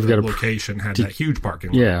event, they've got a location had that huge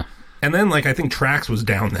parking lot. Yeah. And then like I think Trax was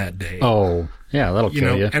down that day. Oh, yeah, that'll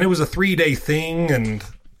kill you. And it was a 3-day thing, and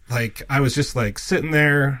like I was just like sitting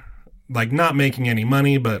there, like not making any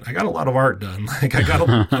money, but I got a lot of art done. Like I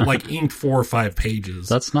got like inked 4 or 5 pages.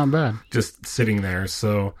 That's not bad. Just sitting there.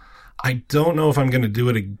 So I don't know if I'm going to do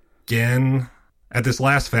it again. At this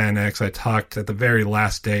last FanX, I talked at the very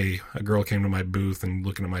last day. A girl came to my booth and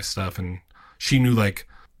looking at my stuff, and she knew like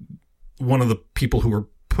one of the people who were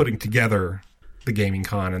putting together the Gaming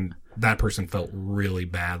Con, and that person felt really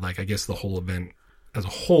bad. Like I guess the whole event as a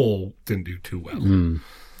whole didn't do too well.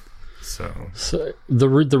 So the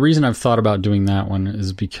reason I've thought about doing that one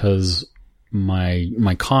is because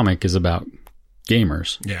my comic is about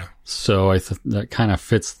gamers. Yeah. So that kind of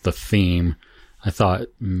fits the theme. I thought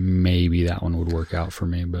maybe that one would work out for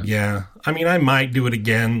me, but yeah, I mean, I might do it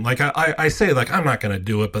again. Like I say, like I'm not going to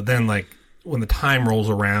do it, but then like when the time rolls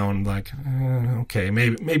around, like okay,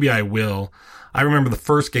 maybe I will. I remember the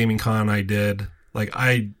first Gaming Con I did, like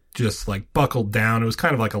I just like buckled down. It was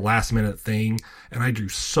kind of like a last minute thing, and I drew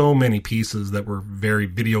so many pieces that were very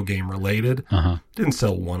video game related. Didn't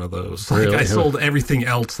sell one of those. Like Really? I sold everything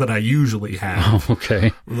else that I usually have. Oh,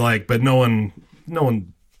 okay. Like, but no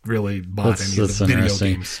one really bought any of the video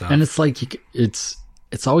game stuff. And it's like it's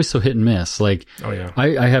always so hit and miss. Like, oh yeah,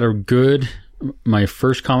 I had my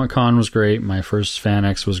first Comic-Con was great. My first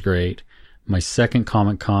FanX was great. My second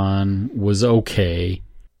Comic-Con was okay.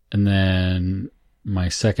 And then my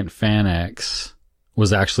second FanX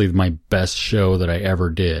was actually my best show that I ever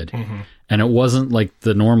did. Mm-hmm. And it wasn't like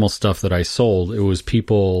the normal stuff that I sold. It was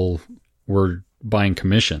people were buying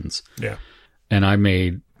commissions. Yeah. And I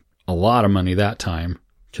made a lot of money that time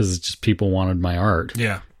because it's just people wanted my art.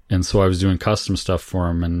 Yeah. And so I was doing custom stuff for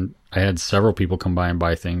them, and I had several people come by and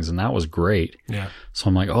buy things, and that was great. Yeah. So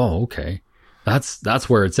I'm like, oh, okay. That's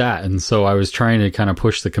where it's at. And so I was trying to kind of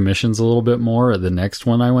push the commissions a little bit more at the next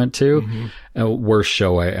one I went to. Mm-hmm. Worst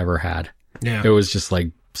show I ever had. Yeah. It was just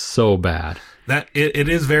like so bad. That it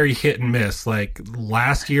is very hit and miss. Like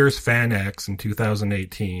last year's FanX in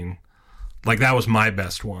 2018, like that was my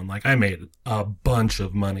best one. Like I made a bunch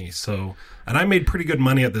of money. So, and I made pretty good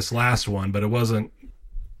money at this last one, but it wasn't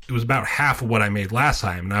it was about half of what I made last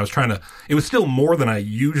time. And I was trying to, it was still more than I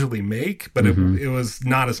usually make, but it was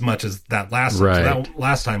not as much as that last time. Right. So that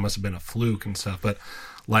last time must have been a fluke and stuff. But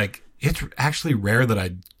like, it's actually rare that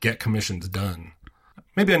I get commissions done.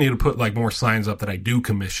 Maybe I need to put like more signs up that I do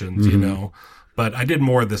commissions, you know, but I did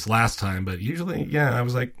more this last time. But usually, yeah, I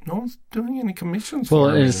was like, no one's doing any commissions. Well,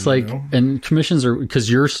 for me, it's like, you know? and commissions are, because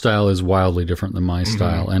your style is wildly different than my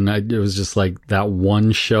style. And it was just like that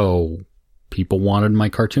one show, people wanted my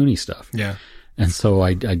cartoony stuff. Yeah. And so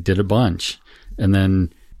I did a bunch. And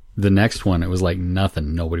then the next one, it was like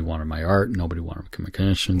nothing. Nobody wanted my art. Nobody wanted my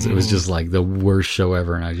commissions. It was just like the worst show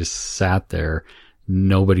ever. And I just sat there,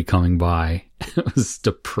 nobody coming by. It was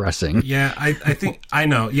depressing. Yeah, I think I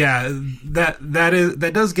know. Yeah,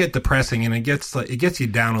 that does get depressing, and it gets you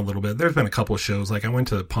down a little bit. There's been a couple of shows, like I went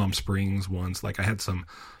to Palm Springs once. Like I had some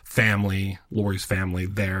family, Lori's family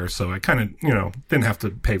there, so I kind of didn't have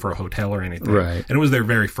to pay for a hotel or anything. Right. And it was their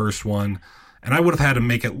very first one, and I would have had to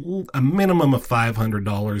make it a minimum of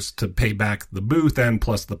 $500 to pay back the booth and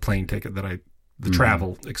plus the plane ticket the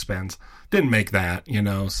travel expense. Didn't make that,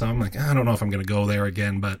 So I'm like, I don't know if I'm going to go there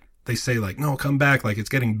again, but they say like, no, come back. Like it's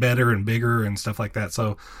getting better and bigger and stuff like that.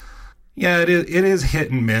 So yeah, it is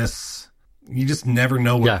hit and miss. You just never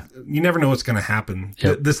know you never know what's going to happen.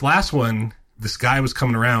 Yep. This last one, this guy was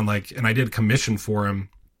coming around and I did a commission for him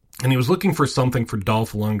and he was looking for something for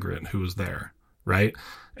Dolph Lundgren who was there. Right.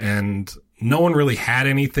 And no one really had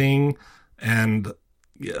anything. And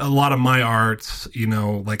a lot of my art,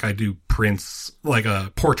 like I do prints, like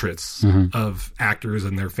portraits of actors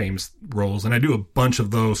and their famous roles. And I do a bunch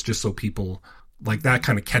of those just so people, like that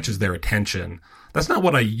kind of catches their attention. That's not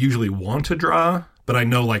what I usually want to draw, but I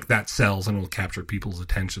know like that sells and will capture people's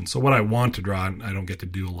attention. So what I want to draw, I don't get to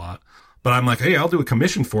do a lot. But I'm like, hey, I'll do a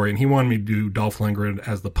commission for you. And he wanted me to do Dolph Lundgren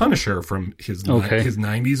as the Punisher from his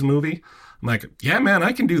 90s movie. I'm like, yeah, man,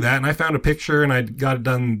 I can do that. And I found a picture and I got it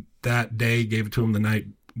done that day, gave it to him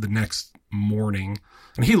the next morning,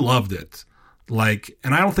 and he loved it.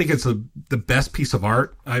 And I don't think it's the best piece of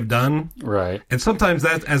art I've done. Right. And sometimes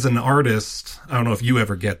that, as an artist, I don't know if you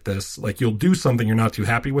ever get this, like you'll do something, you're not too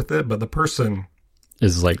happy with it, but the person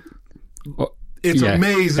is like, it's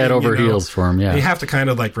amazing. Head over heels for him. Yeah. You have to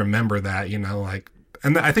kind of like remember that,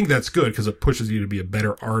 and I think that's good because it pushes you to be a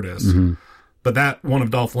better artist. But that one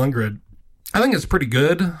of Dolph Lundgren, I think it's pretty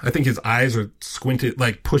good. I think his eyes are squinted,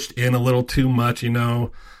 like pushed in a little too much,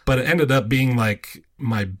 but it ended up being like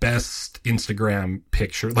my best Instagram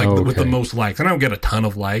picture, with the most likes. And I don't get a ton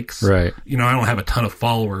of likes. Right. I don't have a ton of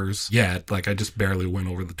followers yet. Like I just barely went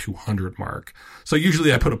over the 200 mark. So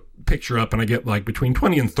usually I put a picture up and I get like between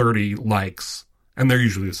 20 and 30 likes, and they're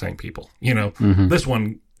usually the same people, This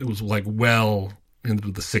one, it was like well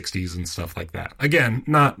into the 60s and stuff like that. Again,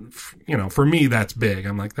 not, for me, that's big.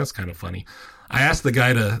 I'm like, that's kind of funny. I asked the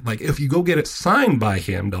guy to, like, if you go get it signed by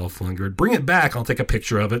him, Dolph Lundgren, bring it back. I'll take a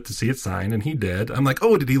picture of it to see it signed. And he did. I'm like,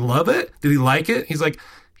 oh, did he love it? Did he like it? He's like,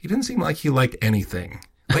 he didn't seem like he liked anything.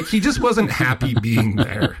 Like, he just wasn't happy being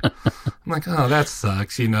there. I'm like, oh, that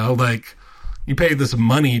sucks, like, you pay this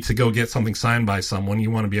money to go get something signed by someone.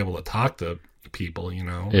 You want to be able to talk to people,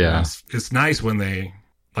 Yeah. It's nice when they,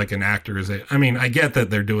 like an actor I mean, I get that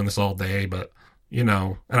they're doing this all day, but, and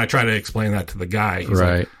I try to explain that to the guy. He's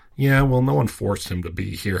right. Like, yeah, well, no one forced him to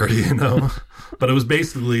be here, But it was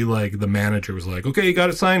basically like the manager was like, okay, you got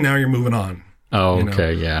it signed, now you're moving on. Oh,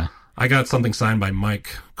 okay, yeah. I got something signed by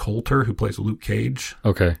Mike Coulter, who plays Luke Cage.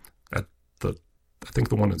 Okay. I think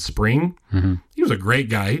the one in Spring. He was a great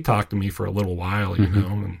guy. He talked to me for a little while,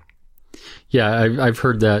 And yeah, I've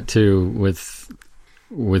heard that too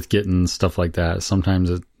with getting stuff like that.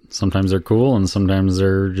 Sometimes they're cool and sometimes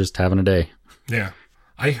they're just having a day. Yeah.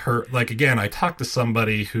 I heard, again, I talked to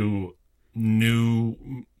somebody who knew,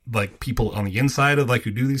 people on the inside of,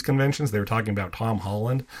 who do these conventions. They were talking about Tom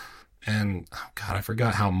Holland. And, oh God, I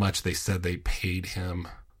forgot how much they said they paid him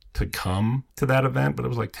to come to that event, but it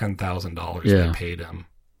was like $10,000 they paid him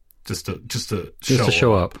just to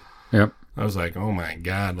show up. Yep. I was like, oh my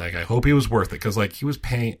God, I hope he was worth it. Because, he was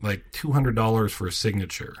paying, $200 for a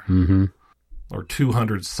signature. Or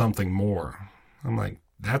 200 something more. I'm like,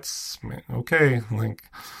 that's okay.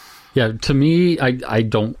 Yeah, to me, I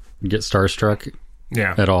don't get starstruck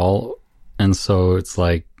at all. And so it's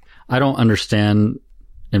like, I don't understand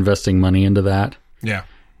investing money into that. Yeah.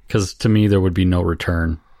 Because to me, there would be no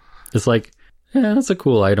return. It's like, yeah, that's a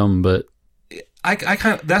cool item, but I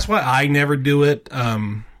kind of, that's why I never do it.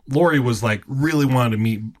 Lori was really wanted to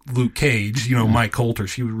meet Luke Cage, Mike Coulter.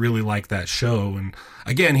 She would really like that show. And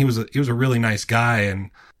again, he was a really nice guy.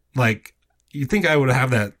 And you think I would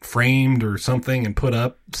have that framed or something and put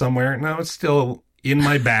up somewhere? No, it's still, in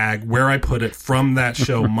my bag where I put it from that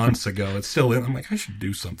show months ago. It's still in. I'm like, I should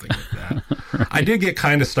do something with that. Right. I did get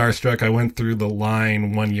kind of starstruck. I went through the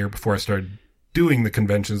line one year before I started doing the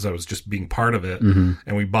conventions. I was just being part of it. Mm-hmm.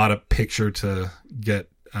 And we bought a picture to get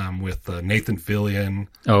with Nathan Fillion,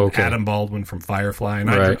 Adam Baldwin from Firefly. And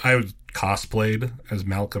I was cosplayed as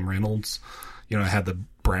Malcolm Reynolds. You know, I had the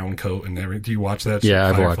brown coat and everything. Do you watch that? Yeah,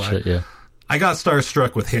 I've watched it, yeah. I got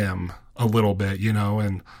starstruck with him a little bit, you know,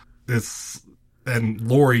 and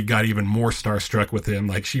Lori got even more starstruck with him.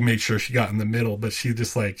 Like, she made sure she got in the middle, but she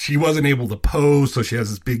just like, she wasn't able to pose, so she has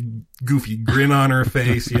this big goofy grin on her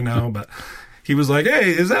face, you know, but he was like, hey,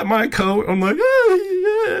 is that my coat? I'm like,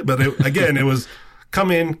 oh, yeah. But it was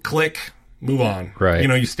come in, click, move on. Right. You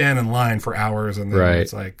know, you stand in line for hours and then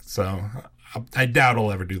it's like, so I doubt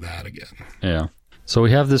I'll ever do that again. Yeah. So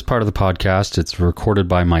we have this part of the podcast. It's recorded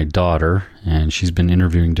by my daughter, and she's been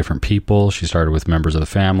interviewing different people. She started with members of the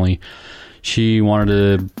family. She wanted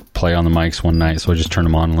to play on the mics one night, so I just turned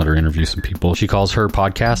them on and let her interview some people. She calls her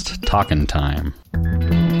podcast Talkin' Time.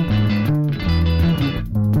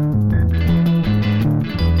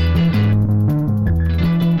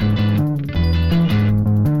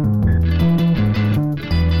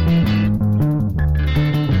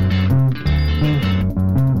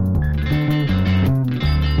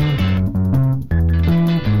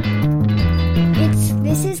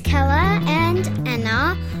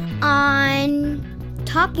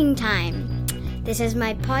 Talking Time. This is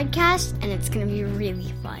my podcast, and it's going to be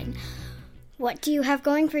really fun. What do you have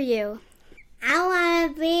going for you? I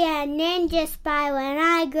want to be a ninja spy when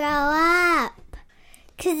I grow up.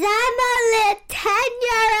 Because I'm only a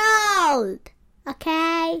 10-year-old.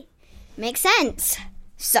 Okay? Makes sense.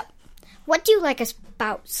 So, what do you like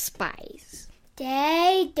about spies?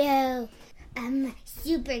 They do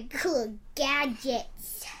super cool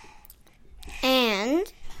gadgets.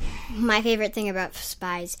 And my favorite thing about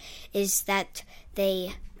spies is that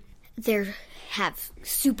they have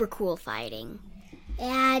super cool fighting.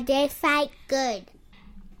 Yeah, they fight good.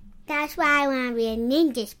 That's why I want to be a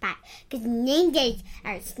ninja spy. Because ninjas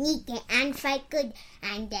are sneaky and fight good.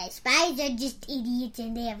 And the spies are just idiots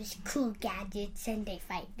and they have cool gadgets and they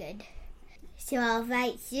fight good. So I'll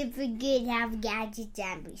fight super good, have gadgets,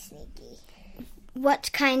 and be sneaky.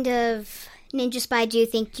 What kind of ninja spy do you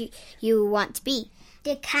think you want to be?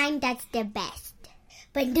 The kind that's the best.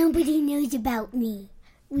 But nobody knows about me.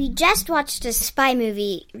 We just watched a spy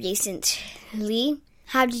movie recently.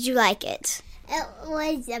 How did you like it? It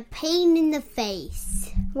was a pain in the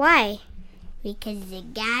face. Why? Because the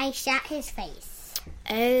guy shot his face.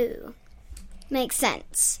 Oh. Makes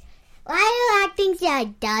sense. Why are you acting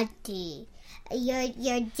so dirty?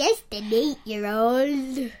 You're just an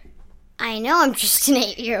 8-year-old. I know I'm just an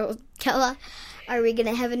 8-year-old, Kella. Are we going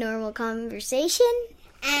to have a normal conversation?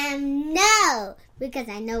 No, because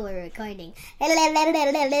I know we're recording.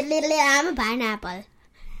 I'm a pineapple.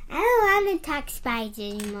 I don't want to talk spies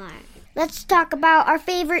anymore. Let's talk about our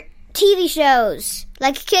favorite TV shows,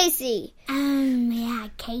 like Casey. Yeah,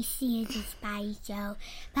 Casey is a spy show,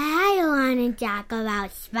 but I don't want to talk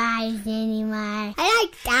about spies anymore. I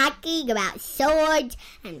like talking about swords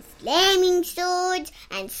and flaming swords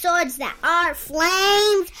and swords that are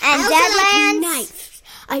flames and Deadlands. Like knives.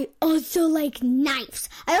 I also like knives.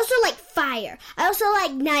 I also like fire. I also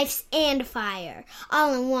like knives and fire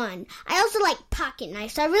all in one. I also like pocket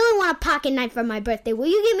knives. I really want a pocket knife for my birthday. Will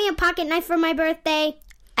you give me a pocket knife for my birthday?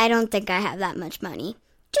 I don't think I have that much money.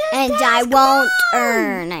 Just and ask I won't Mom.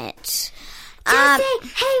 Earn it. Just say,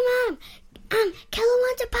 hey, Mom, Kella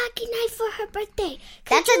wants a pocket knife for her birthday.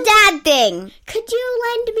 That's a dad thing. Could you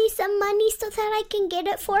lend me some money so that I can get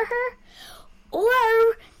it for her?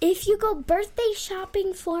 Or if you go birthday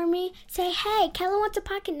shopping for me, say, hey, Kella wants a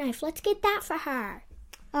pocket knife. Let's get that for her.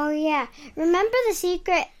 Oh, yeah. Remember the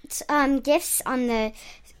secret gifts on the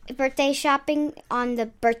birthday shopping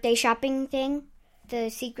thing? The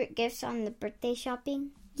secret gifts on the birthday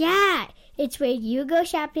shopping? Yeah. It's where you go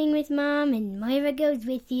shopping with Mom and Moira goes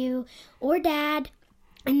with you or Dad.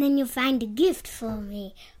 And then you'll find a gift for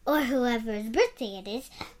me or whoever's birthday it is.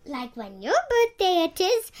 Like when your birthday it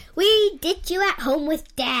is, we ditch you at home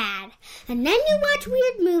with Dad. And then you watch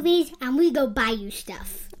weird movies and we go buy you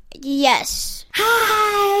stuff. Yes.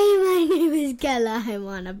 Hi, my name is Kella. I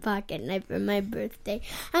want a pocket knife for my birthday.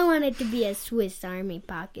 I want it to be a Swiss Army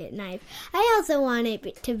pocket knife. I also want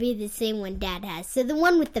it to be the same one Dad has. So the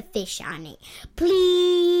one with the fish on it. Please.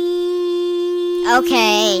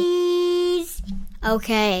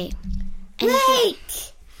 Okay.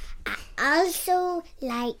 Wait! I also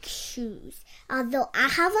like shoes. Although I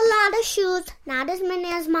have a lot of shoes, not as many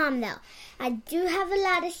as Mom though. I do have a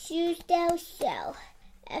lot of shoes though, so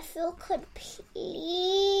If you could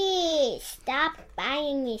please stop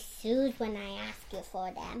buying me shoes when I ask you for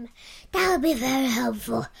them, that would be very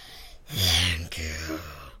helpful. Thank you.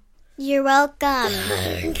 You're welcome.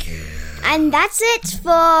 Thank you. And that's it for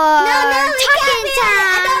No, it Talking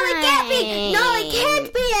can't Time. be it. No, it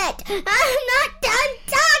can't be. No, it can't be it. I'm not done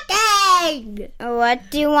talking. What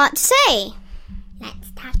do you want to say?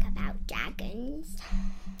 Let's talk about dragons.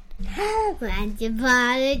 Once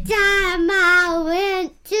upon a time, I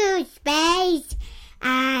went to space.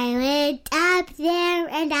 I went up there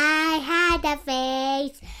and I had a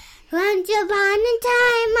face. Once upon a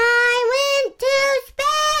time, I went to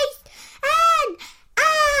space and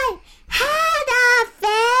I had a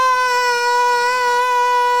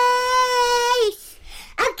face.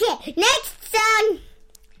 Okay, next song.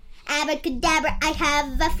 Abracadabra, I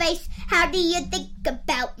have a face. How do you think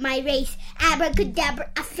about my race?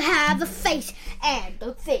 Abracadabra, I have a face. And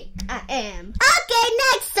don't think I am. Okay,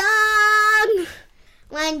 next song.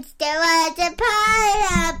 Once there was a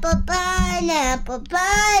pineapple.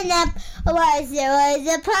 Once there was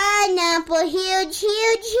a pineapple, huge.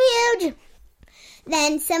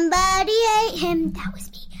 Then somebody ate him. That was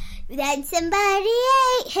me. Then somebody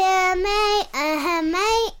ate him, ate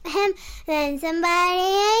him. Then somebody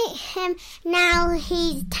ate him. Now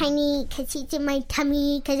he's tiny because he's in my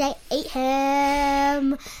tummy because I ate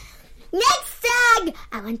him. Next song!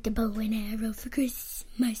 I want the bow and arrow for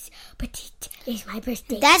Christmas, but it is my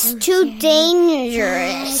birthday. That's so too sad.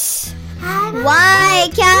 dangerous. I'm Why,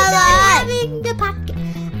 okay Calla? with having the pocket,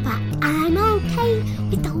 but I'm okay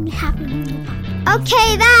with only having the pocket.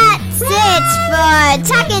 Okay, that's it for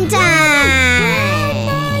Talking Time.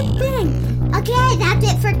 Okay, that's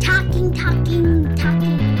it for talking time.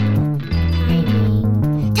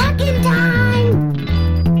 Talking time.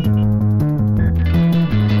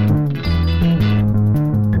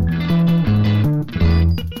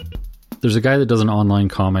 There's a guy that does an online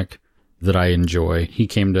comic that I enjoy. He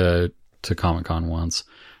came to Comic-Con once.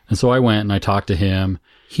 And so I went and I talked to him.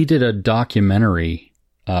 He did a documentary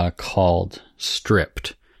called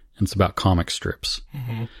Stripped. And it's about comic strips.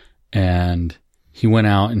 Mm-hmm. And he went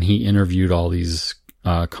out and he interviewed all these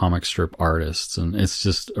comic strip artists. And it's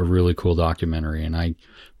just a really cool documentary. And I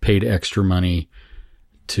paid extra money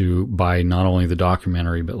to buy not only the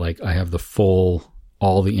documentary, but like I have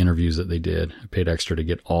all the interviews that they did. I paid extra to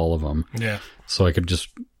get all of them. Yeah. So I could just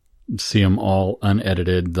see them all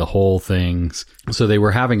unedited, the whole things. So they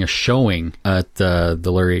were having a showing at the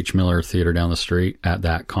Larry H. Miller Theater down the street at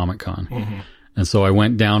that Comic-Con. Mm-hmm. And so I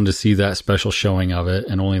went down to see that special showing of it,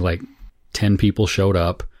 and only like 10 people showed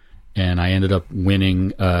up. And I ended up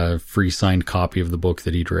winning a free signed copy of the book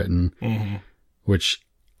that he'd written, mm-hmm. which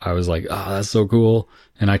I was like, oh, that's so cool.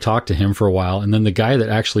 And I talked to him for a while. And then the guy that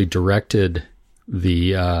actually directed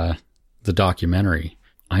the documentary,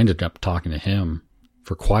 I ended up talking to him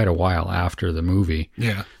for quite a while after the movie.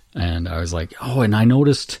 Yeah. And I was like, oh, and I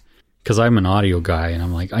noticed, because I'm an audio guy, and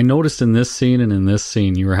I'm like, I noticed in this scene and in this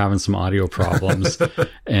scene, you were having some audio problems.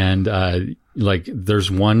 And like, there's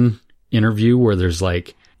one interview where there's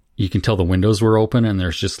like, you can tell the windows were open, and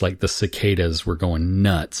there's just like the cicadas were going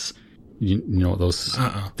nuts. You know, those,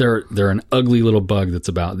 they're an ugly little bug that's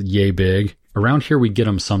about yay big. Around here, we get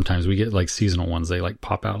them sometimes. We get like seasonal ones. They like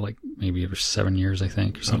pop out like maybe every 7 years, I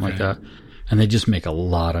think, or something like that. And they just make a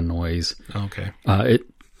lot of noise. Okay.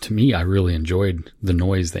 To me, I really enjoyed the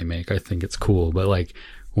noise they make. I think it's cool. But like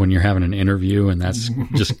when you're having an interview and that's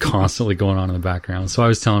just constantly going on in the background. So I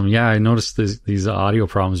was telling him, yeah, I noticed these audio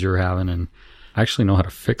problems you were having, and I actually know how to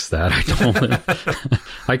fix that. I told him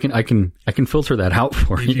I can filter that out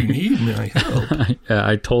for you. If you need my help.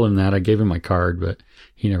 I told him that. I gave him my card, but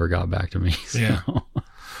he never got back to me. So. Yeah.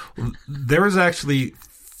 There was actually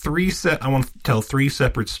I want to tell three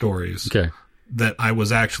separate stories. Okay. That I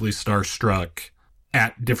was actually starstruck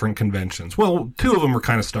at different conventions. Well, two of them were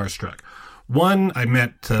kind of starstruck. One, I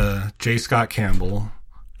met J. Scott Campbell.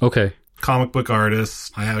 Okay. Comic book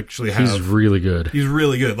artist. I actually have. He's really good. He's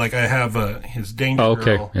really good. Like I have his Danger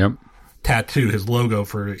Girl Yep. tattoo, his logo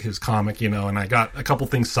for his comic, and I got a couple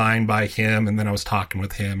things signed by him, and then I was talking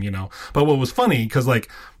with him, But what was funny, because like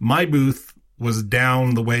my booth was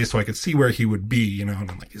down the way so I could see where he would be, and I'm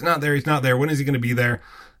like, he's not there. When is he going to be there?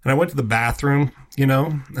 And I went to the bathroom, and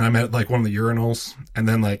I'm at like one of the urinals, and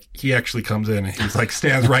then like he actually comes in and he's like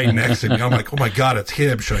stands right next to me. I'm like, oh my God, it's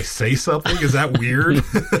him. Should I say something? Is that weird?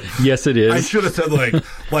 Yes, it is. I should have said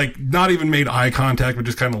like not even made eye contact, but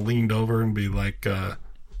just kind of leaned over and be like,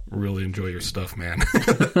 really enjoy your stuff, man.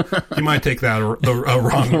 You might take that the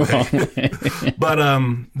wrong way. But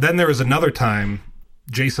then there was another time,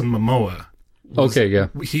 Jason Momoa. Okay, yeah.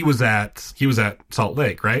 He was at Salt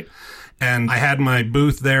Lake, right? And I had my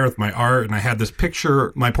booth there with my art, and I had this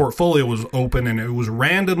picture. My portfolio was open, and it was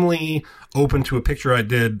randomly open to a picture I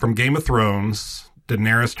did from Game of Thrones,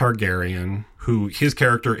 Daenerys Targaryen, who his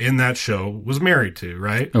character in that show was married to,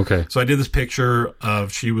 right? Okay. So I did this picture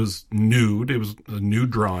of, she was nude. It was a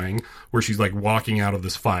nude drawing where she's like walking out of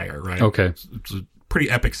this fire, right? Okay. It's a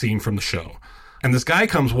pretty epic scene from the show. And this guy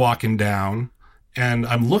comes walking down, and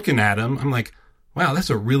I'm looking at him. I'm like, wow,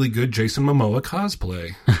 that's a really good Jason Momoa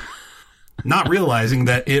cosplay. Not realizing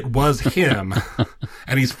that it was him.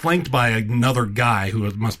 And he's flanked by another guy who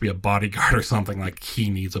must be a bodyguard or something, like he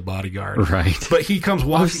needs a bodyguard. Right. But he comes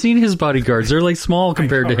walking. I've seen his bodyguards. They're like small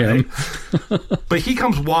compared to him. Right? But he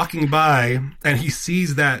comes walking by and he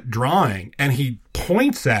sees that drawing and he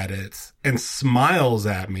points at it and smiles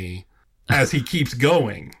at me as he keeps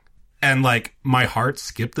going. And like my heart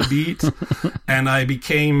skipped a beat and I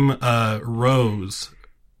became Rose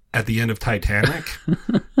at the end of Titanic.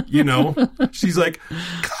 You know, she's like,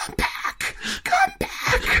 come back.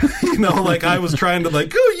 You know, like I was trying to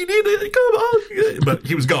like, oh, you need to come on. But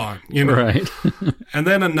he was gone, you know. Right. And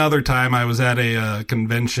then another time I was at a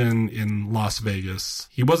convention in Las Vegas.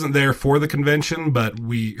 He wasn't there for the convention, but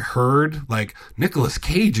we heard like Nicolas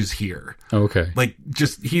Cage is here. Okay. Like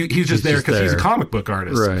just, he's just there because he's a comic book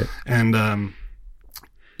artist. Right. And,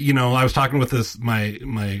 you know, I was talking with this,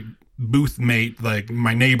 my booth mate, like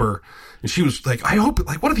my neighbor, and she was like, I hope,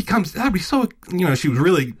 like, what if he comes? That'd be so, you know, she was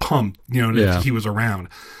really pumped, you know, that he was around.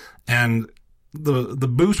 And the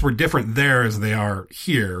booths were different there as they are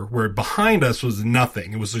here, where behind us was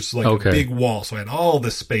nothing. It was just like a big wall. So I had all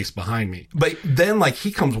this space behind me. But then like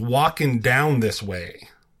he comes walking down this way,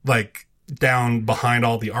 like down behind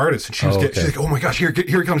all the artists, and she's like, oh my gosh, here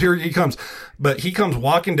he comes. But he comes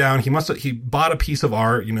walking down. He bought a piece of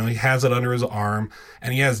art, you know, he has it under his arm,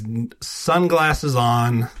 and he has sunglasses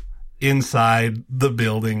on inside the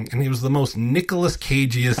building, and he was the most Nicolas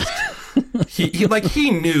Cageiest. he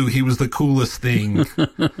knew he was the coolest thing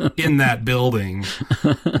in that building,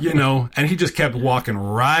 you know, and he just kept walking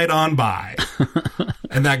right on by.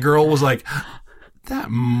 And that girl was like, that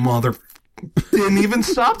mother didn't even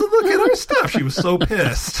stop to look at our stuff. She was so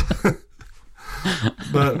pissed.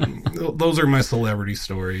 But those are my celebrity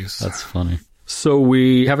stories. That's funny. So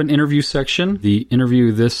we have an interview section. The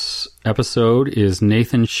interview this episode is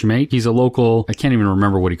Nathan Schmate. He's a local, I can't even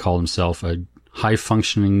remember what he called himself, a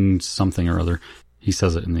high-functioning something or other. He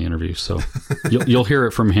says it in the interview, so you'll hear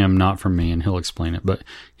it from him, not from me, and he'll explain it. But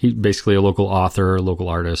he's basically a local author, a local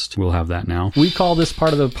artist. We'll have that now. We call this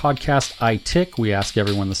part of the podcast I Tick. We ask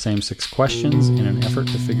everyone the same 6 questions in an effort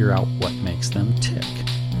to figure out what makes them tick.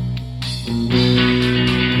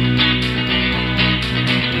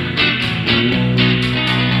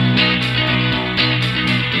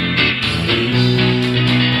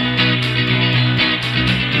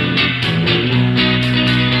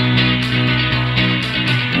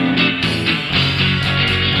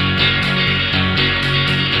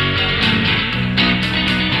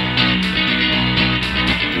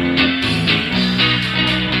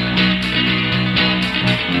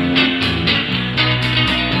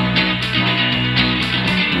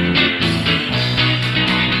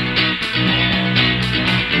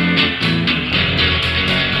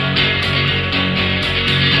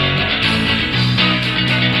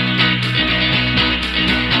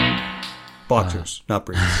 Boxers, not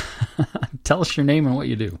briefs. Tell us your name and what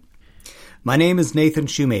you do. My name is Nathan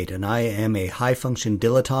Schumate, and I am a high-function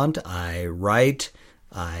dilettante. I write,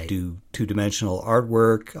 I do two-dimensional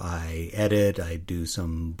artwork, I edit, I do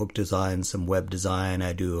some book design, some web design,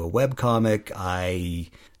 I do a web comic, I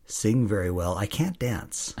sing very well. I can't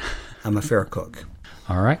dance. I'm a fair cook.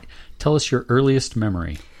 All right. Tell us your earliest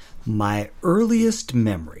memory. My earliest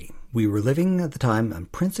memory. We were living at the time on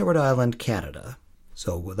Prince Edward Island, Canada.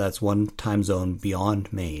 So that's one time zone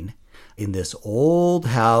beyond Maine, in this old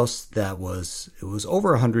house that was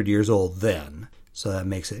over 100 years old then. So that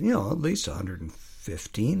makes it, at least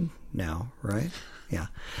 115 now, right? Yeah.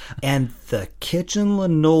 And the kitchen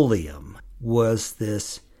linoleum was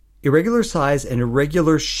this irregular size and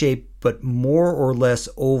irregular shape, but more or less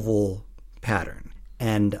oval pattern.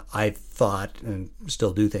 And I thought, and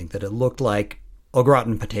still do think, that it looked like au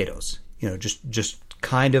gratin potatoes, just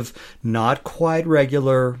kind of not quite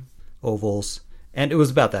regular ovals. And it was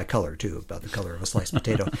about that color, too, about the color of a sliced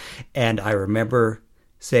potato. And I remember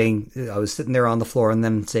saying, I was sitting there on the floor and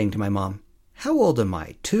then saying to my mom, how old am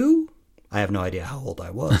I, 2? I have no idea how old I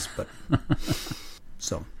was, but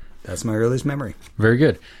so that's my earliest memory. Very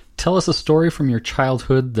good. Tell us a story from your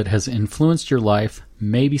childhood that has influenced your life,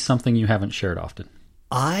 maybe something you haven't shared often.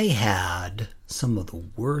 I had some of the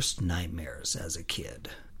worst nightmares as a kid.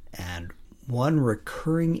 And one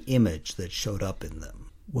recurring image that showed up in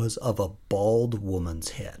them was of a bald woman's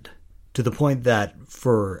head, to the point that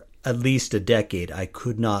for at least a decade I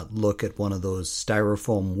could not look at one of those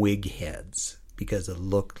styrofoam wig heads because it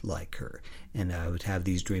looked like her. And I would have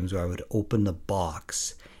these dreams where I would open the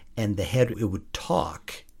box and the head, it would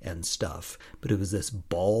talk and stuff, but it was this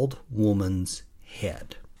bald woman's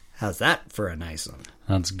head. How's that for a nice one?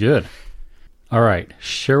 That's good. All right.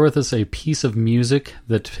 Share with us a piece of music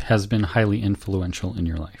that has been highly influential in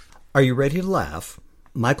your life. Are you ready to laugh?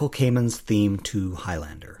 Michael Kamen's theme to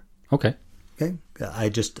Highlander. Okay. Okay.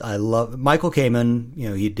 I love Michael Kamen. You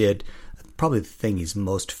know, he did probably the thing he's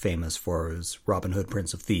most famous for is Robin Hood,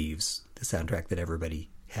 Prince of Thieves, the soundtrack that everybody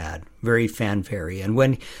had. Very fanfare-y. And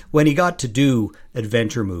when he got to do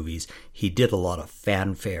adventure movies, he did a lot of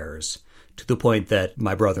fanfares, to the point that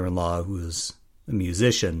my brother-in-law, who was a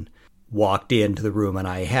musician, walked into the room and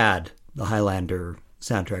I had the Highlander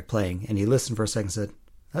soundtrack playing, and he listened for a second and said,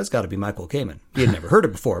 that's got to be Michael Kamen. He had never heard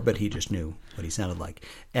it before, but he just knew what he sounded like.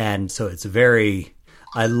 And so it's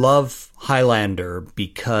I love Highlander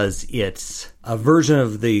because it's a version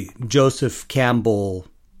of the Joseph Campbell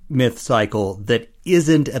myth cycle that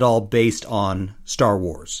isn't at all based on Star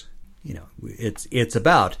Wars. You know, it's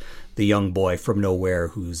about the young boy from nowhere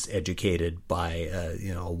who's educated by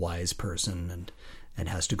a wise person and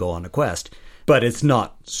has to go on a quest. But it's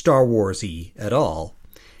not Star Wars-y at all.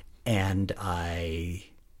 And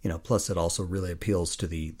plus it also really appeals to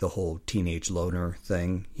the whole teenage loner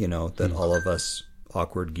thing, that all of us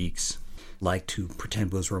awkward geeks like to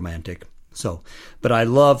pretend was romantic. So, but I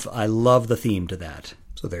love the theme to that.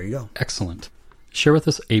 So there you go. Excellent. Share with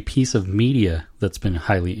us a piece of media that's been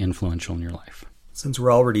highly influential in your life. Since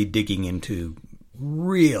we're already digging into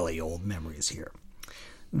really old memories here,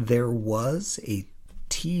 there was a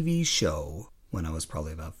TV show when I was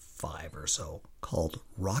probably about 5 or so called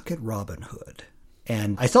Rocket Robin Hood.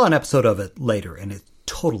 And I saw an episode of it later, and it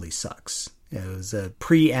totally sucks. It was a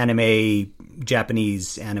pre-anime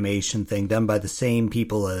Japanese animation thing done by the same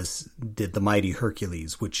people as did The Mighty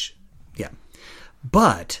Hercules,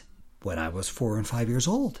 But when I was 4 and 5 years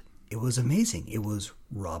old, it was amazing. It was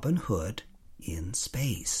Robin Hood in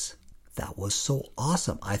space. That was so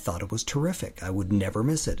awesome. I thought it was terrific. I would never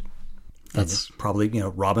miss it. That's probably,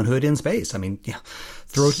 Robin Hood in space. I mean,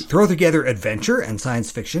 throw together adventure and science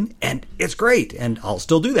fiction, and it's great. And I'll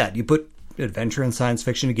still do that. You put adventure and science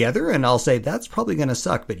fiction together, and I'll say, that's probably going to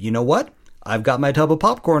suck. But you know what? I've got my tub of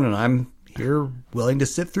popcorn, and I'm here willing to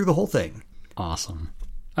sit through the whole thing. Awesome.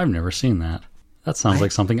 I've never seen that. That sounds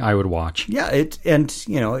like something I would watch. Yeah, it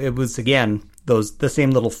was, again, the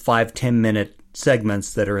same little 5-10 minute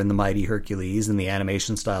segments that are in The Mighty Hercules, and the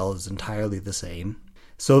animation style is entirely the same.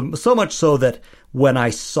 So much so that when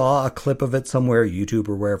I saw a clip of it somewhere, YouTube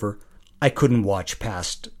or wherever, I couldn't watch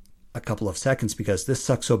past a couple of seconds because this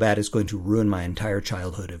sucks so bad it's going to ruin my entire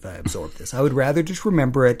childhood if I absorb this. I would rather just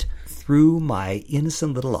remember it through my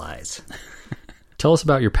innocent little eyes. Tell us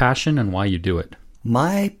about your passion and why you do it.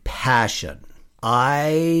 My passion.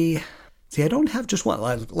 I don't have just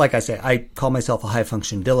one. Like I say, I call myself a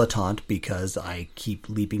high-function dilettante because I keep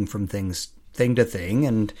leaping from thing to thing,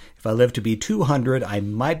 and if I live to be 200, I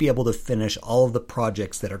might be able to finish all of the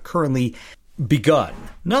projects that are currently begun.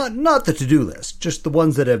 Not the to-do list, just the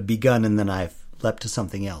ones that have begun and then I've leapt to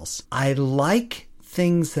something else. I like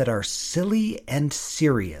things that are silly and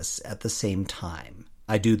serious at the same time.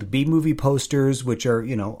 I do the B-movie posters, which are,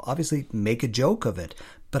 obviously make a joke of it,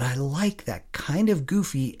 but I like that kind of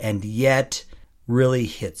goofy and yet really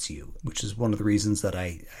hits you, which is one of the reasons that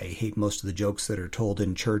I hate most of the jokes that are told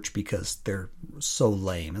in church because they're so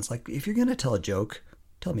lame. It's like, if you're going to tell a joke,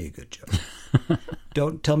 tell me a good joke.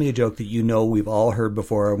 Don't tell me a joke that we've all heard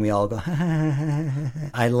before and we all go,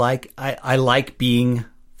 I like being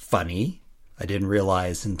funny. I didn't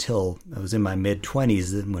realize until I was in my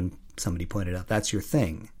mid-20s that when somebody pointed out, that's your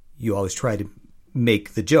thing. You always try to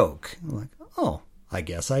make the joke. I'm like, oh, I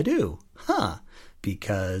guess I do. Huh.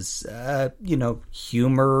 Because,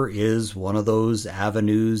 humor is one of those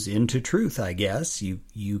avenues into truth, I guess.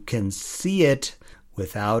 You can see it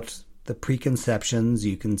without the preconceptions.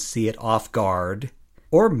 You can see it off guard.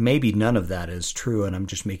 Or maybe none of that is true and I'm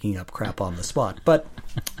just making up crap on the spot. But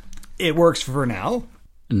it works for now.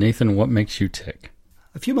 Nathan, what makes you tick?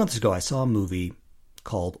 A few months ago, I saw a movie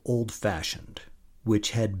called Old Fashioned,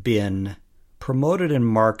 which had been promoted and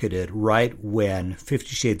marketed right when 50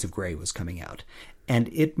 Shades of Grey was coming out. And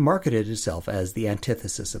it marketed itself as the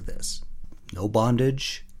antithesis of this. No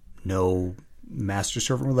bondage, no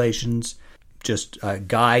master-servant relations, just a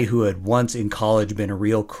guy who had once in college been a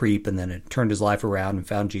real creep and then had turned his life around and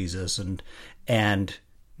found Jesus and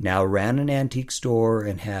now ran an antique store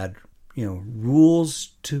and had rules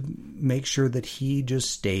to make sure that he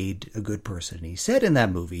just stayed a good person. And he said in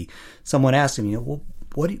that movie, someone asked him, well,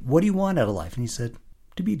 what do you want out of life? And he said,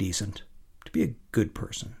 to be decent, to be a good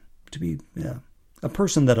person, to be a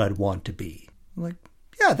person that I'd want to be. I'm like,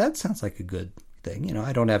 yeah, that sounds like a good thing.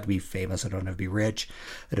 I don't have to be famous. I don't have to be rich.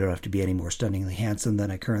 I don't have to be any more stunningly handsome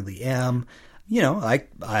than I currently am.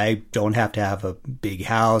 I don't have to have a big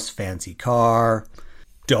house, fancy car.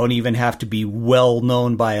 Don't even have to be well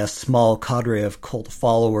known by a small cadre of cult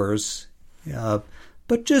followers.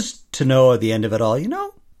 But just to know at the end of it all,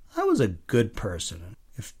 I was a good person.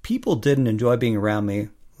 If people didn't enjoy being around me,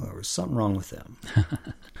 well, there was something wrong with them.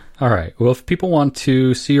 All right. Well, if people want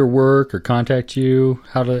to see your work or contact you,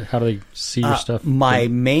 how do they see your stuff? My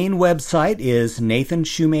main website is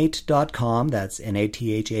nathanshumate.com. That's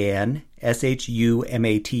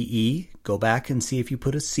NathanShumate. Go back and see if you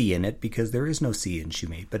put a C in it, because there is no C in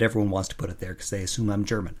Shumate, but everyone wants to put it there because they assume I'm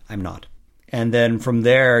German. I'm not. And then from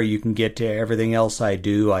there, you can get to everything else I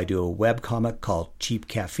do. I do a webcomic called Cheap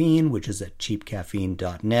Caffeine, which is at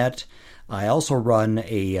cheapcaffeine.net. I also run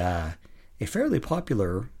a fairly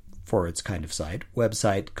popular, for its kind of site,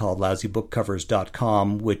 website called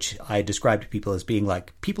lousybookcovers.com, which I describe to people as being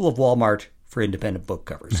like people of Walmart for independent book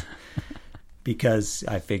covers. Because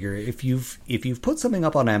I figure if you've put something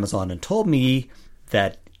up on Amazon and told me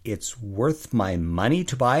that it's worth my money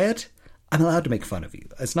to buy it, I'm allowed to make fun of you.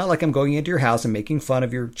 It's not like I'm going into your house and making fun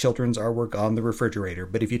of your children's artwork on the refrigerator.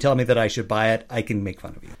 But if you tell me that I should buy it, I can make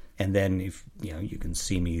fun of you. And then if you can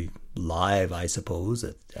see me live, I suppose,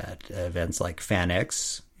 at events like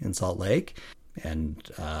FanX in Salt Lake. And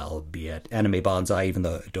I'll be at Anime Bonsai, even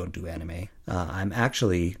though I don't do anime. I'm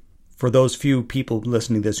actually, for those few people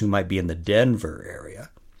listening to this who might be in the Denver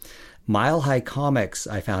area, Mile High Comics,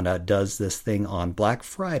 I found out, does this thing on Black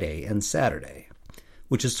Friday and Saturday,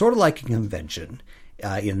 which is sort of like a convention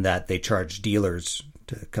in that they charge dealers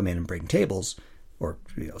to come in and bring tables or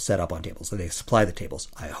set up on tables. So they supply the tables,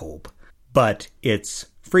 I hope. But it's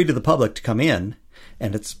free to the public to come in,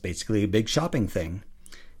 and it's basically a big shopping thing.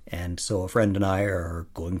 And so a friend and I are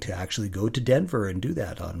going to actually go to Denver and do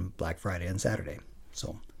that on Black Friday and Saturday.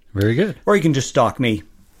 So very good. Or you can just stalk me.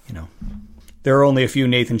 There are only a few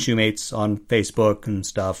Nathan Shumates on Facebook and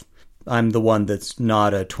stuff. I'm the one that's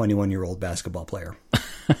not a 21-year-old basketball player.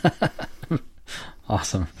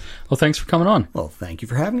 Awesome. Well, thanks for coming on. Well, thank you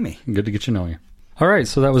for having me. Good to get to know you. All right,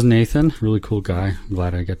 so that was Nathan. Really cool guy. I'm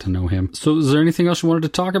glad I got to know him. So is there anything else you wanted to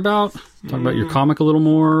talk about? Talk about your comic a little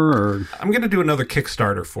more? Or I'm going to do another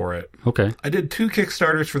Kickstarter for it. Okay. I did 2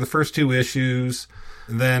 Kickstarters for the first 2 issues.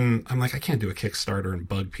 And then I'm like, I can't do a Kickstarter and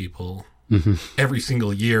bug people every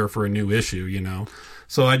single year for a new issue,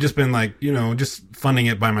 So I just been like, just funding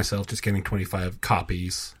it by myself, just getting 25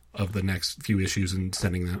 copies of the next few issues and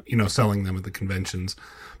sending them, selling them at the conventions.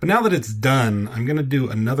 But now that it's done, I'm going to do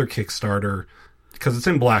another Kickstarter because it's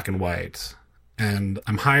in black and white. And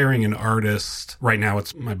I'm hiring an artist. Right now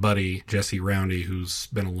it's my buddy, Jesse Roundy, who's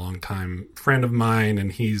been a long time friend of mine,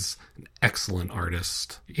 and he's an excellent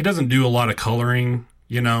artist. He doesn't do a lot of coloring,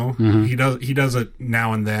 He does it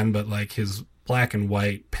now and then, but like his black and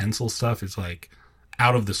white pencil stuff is like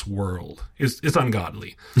out of this world. It's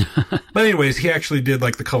ungodly. But anyways, he actually did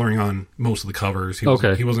like the coloring on most of the covers. He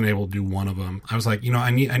wasn't able to do one of them. I was like,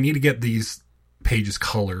 I need to get these pages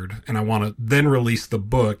colored, and I want to then release the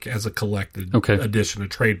book as a collected edition, a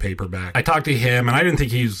trade paperback. I talked to him, and I didn't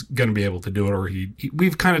think he was going to be able to do it, or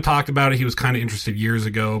we've kind of talked about it. He was kind of interested years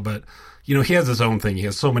ago, but he has his own thing. He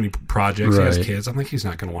has so many projects. Right. He has kids. I'm like, he's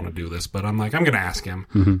not going to want to do this, but I'm like, I'm going to ask him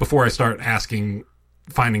before I start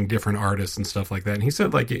finding different artists and stuff like that. And he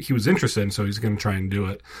said like he was interested, and so he's going to try and do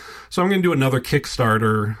it. So I'm going to do another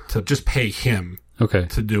Kickstarter to just pay him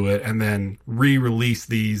to do it, and then re-release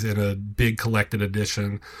these in a big collected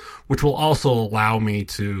edition, which will also allow me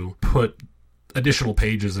to put additional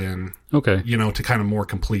pages in, to kind of more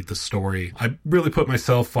complete the story. I really put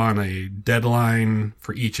myself on a deadline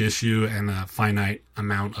for each issue and a finite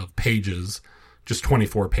amount of pages, just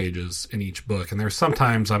 24 pages in each book. And there's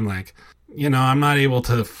sometimes I'm like, I'm not able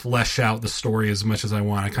to flesh out the story as much as I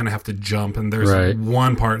want. I kind of have to jump. And there's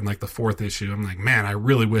one part in like the 4th issue, I'm like, man, I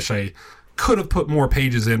really wish I could have put more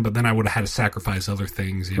pages in, but then I would have had to sacrifice other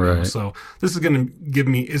things, know. So this is going to give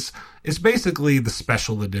me, it's basically the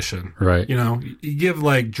special edition. Right. You give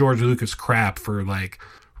like George Lucas crap for like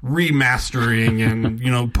remastering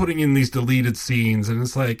and, putting in these deleted scenes. And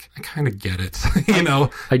it's like, I kind of get it,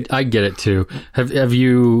 I get it too. Have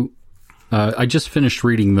you, I just finished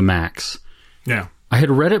reading The Max. Yeah. I had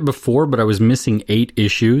read it before, but I was missing 8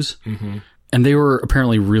 issues. And they were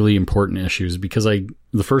apparently really important issues because I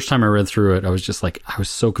the first time I read through it, I was just like, I was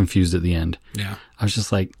so confused at the end. Yeah. I was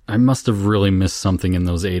just like, I must have really missed something in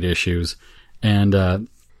those 8 issues. And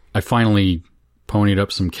I finally ponied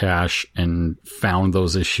up some cash and found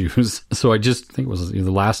those issues. So I just think it was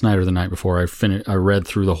either last night or the night before I read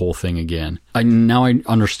through the whole thing again. Now I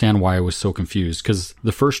understand why I was so confused, because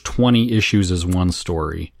the first 20 issues is one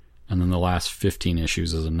story, and then the last 15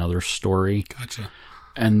 issues is another story. Gotcha.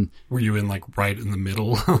 And were you in like right in the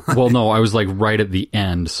middle? well, no, I was like right at the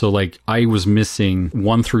end. So like I was missing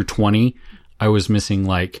 1 through 20. I was missing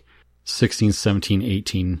like 16, 17,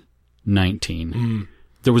 18, 19.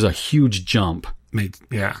 There was a huge jump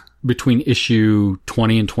between issue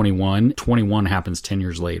 20 and 21. 21 happens 10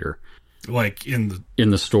 years later. Like in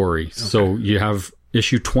the story. Okay. So you have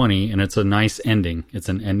issue 20 and it's a nice ending. It's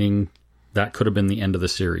an ending that could have been the end of the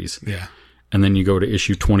series. Yeah. And then you go to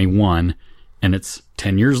issue 21 and it's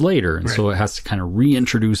 10 years later. And so it has to kind of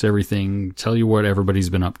reintroduce everything, tell you what everybody's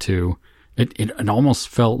been up to. It almost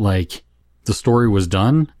felt like the story was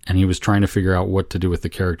done and he was trying to figure out what to do with the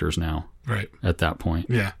characters now. Right. At that point.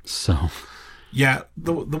 Yeah. So. Yeah.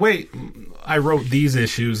 The way I wrote these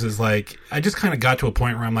issues is like, I just kind of got to a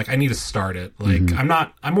point where I'm like, I need to start it. Like,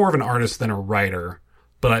 I'm more of an artist than a writer.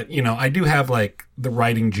 But, I do have, like, the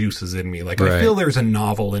writing juices in me. Like, I feel there's a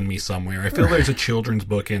novel in me somewhere. I feel there's a children's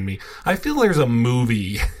book in me. I feel there's a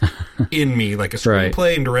movie in me, like a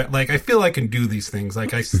screenplay and direct. Like, I feel I can do these things.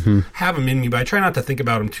 Like, I have them in me, but I try not to think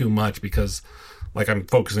about them too much because, like, I'm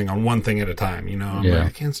focusing on one thing at a time, I'm like,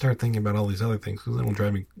 I can't start thinking about all these other things because it'll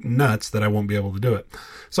drive me nuts that I won't be able to do it.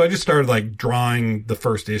 So I just started, like, drawing the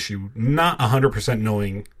first issue, not 100%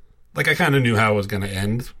 knowing. Like, I kind of knew how it was going to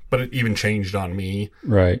end, but it even changed on me.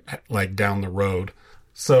 Right. Like, down the road.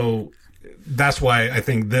 So, that's why I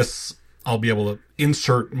think this, I'll be able to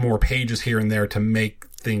insert more pages here and there to make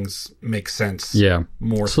things make sense. Yeah.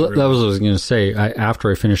 More. So that was what I was going to say. After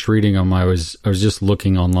I finished reading them, I was just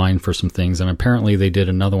looking online for some things, and apparently they did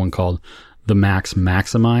another one called The Max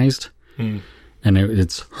Maximized. And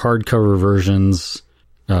it's hardcover versions.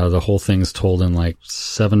 The whole thing's told in like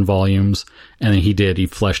 7 volumes. And then he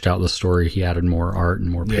fleshed out the story. He added more art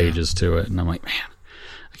and more pages to it. And I'm like, man,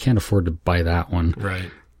 I can't afford to buy that one.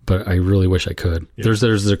 Right. But I really wish I could. Yeah.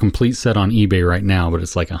 There's a complete set on eBay right now, but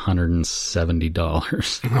it's like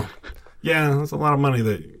 $170. Oh. Yeah, that's a lot of money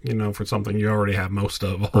that, for something you already have most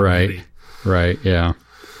of already. Right, yeah.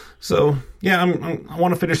 So, yeah, I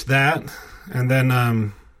want to finish that. And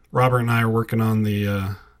then Robert and I are working on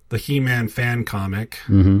the He-Man fan comic.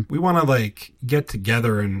 We want to like get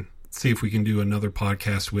together and see if we can do another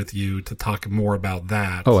podcast with you to talk more about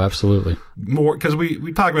that. Oh, absolutely. More because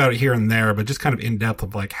we talk about it here and there, but just kind of in depth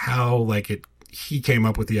of like how like he came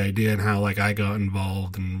up with the idea and how like I got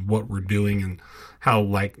involved and what we're doing and how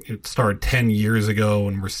like it started 10 years ago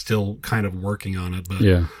and we're still kind of working on it.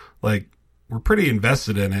 But like we're pretty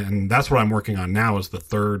invested in it, and that's what I'm working on now is the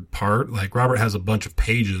third part. Like Robert has a bunch of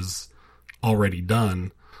pages already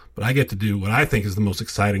done. But I get to do what I think is the most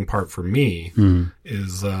exciting part for me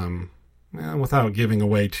is, without giving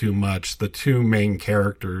away too much, the 2 main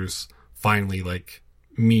characters finally like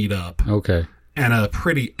meet up. Okay. And a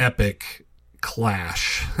pretty epic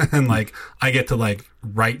clash. And like, I get to like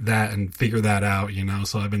write that and figure that out,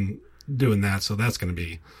 so I've been doing that. So that's going to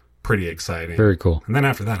be pretty exciting. Very cool. And then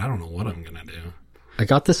after that, I don't know what I'm going to do. I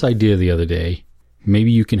got this idea the other day.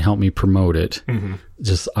 Maybe you can help me promote it.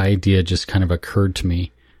 This idea just kind of occurred to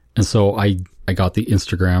me. And so I got the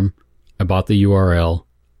Instagram, I bought the URL,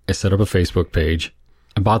 I set up a Facebook page.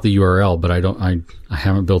 I bought the URL, but I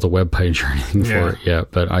haven't built a web page or anything for it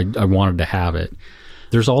yet, but I wanted to have it.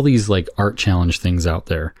 There's all these like art challenge things out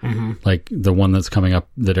there. Like the one that's coming up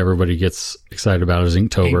that everybody gets excited about is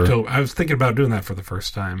Inktober. I was thinking about doing that for the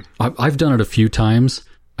first time. I've done it a few times.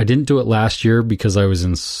 I didn't do it last year because I was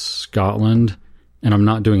in Scotland, and I'm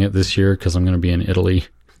not doing it this year because I'm going to be in Italy.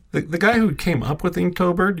 The guy who came up with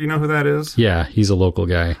Inktober, do you know who that is? Yeah, he's a local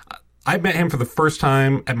guy. I met him for the first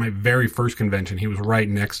time at my very first convention. He was right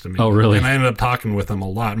next to me. Oh, really? And I ended up talking with him a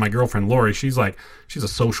lot. My girlfriend, Lori, she's a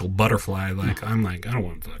social butterfly. Like, I'm like, I don't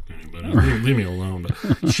want to talk to anybody. Leave me alone.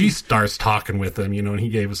 But she starts talking with him, and he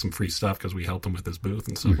gave us some free stuff because we helped him with his booth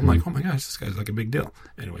and stuff. I'm like, oh my gosh, this guy's like a big deal.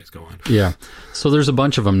 Anyways, go on. Yeah. So there's a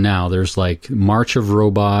bunch of them now. There's like March of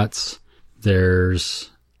Robots. There's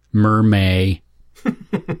Mermay.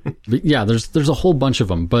 Yeah, there's a whole bunch of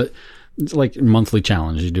them, but it's like monthly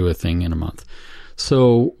challenge. You do a thing in a month.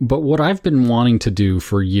 So, but what I've been wanting to do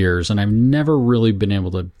for years, and I've never really been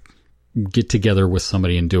able to get together with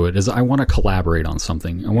somebody and do it, is I want to collaborate on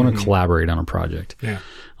something. I want to collaborate on a project. Yeah.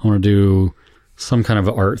 I want to do some kind of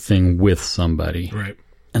art thing with somebody. Right.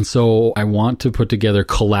 And so I want to put together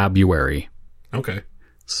Collabuary. Okay.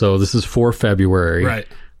 So this is for February. Right.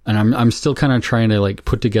 And I'm still kind of trying to like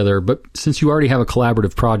put together, but since you already have a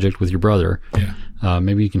collaborative project with your brother,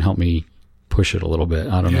 maybe you can help me push it a little bit.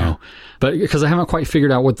 I don't know. But because I haven't quite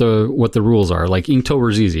figured out what the rules are. Like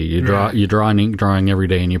Inktober's easy. You draw an ink drawing every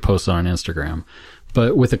day and you post it on Instagram.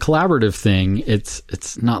 But with a collaborative thing,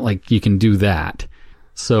 it's not like you can do that.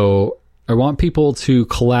 So I want people to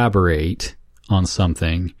collaborate on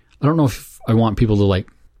something. I don't know if I want people to like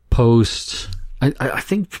post. I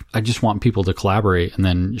think I just want people to collaborate and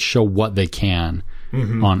then show what they can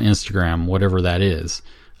on Instagram, whatever that is,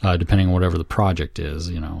 depending on whatever the project is,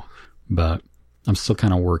 you know. But I'm still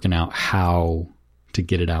kind of working out how to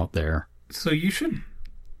get it out there. So you should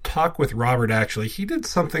talk with Robert, actually. He did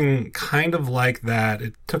something kind of like that.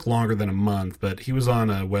 It took longer than a month, but he was on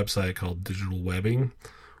a website called Digital Webbing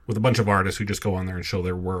with a bunch of artists who just go on there and show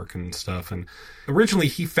their work and stuff. And originally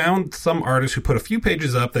he found some artists who put a few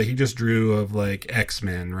pages up that he just drew of like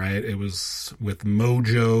X-Men, right? It was with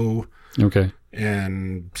Mojo. Okay.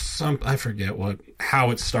 And I forget how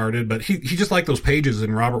it started, but he just liked those pages,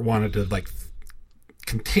 and Robert wanted to like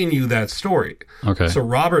continue that story. Okay. So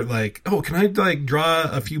Robert can I like draw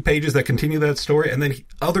a few pages that continue that story? And then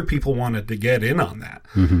other people wanted to get in on that.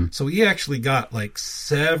 Mm-hmm. So he actually got like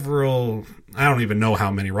several, I don't even know how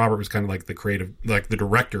many. Robert was kind of like the creative, like the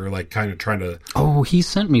director, like kind of trying to. Oh, he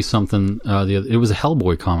sent me something. It was a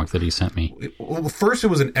Hellboy comic that he sent me. Well, first it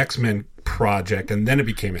was an X-Men project, and then it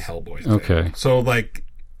became a Hellboy thing. Okay. So like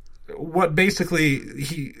what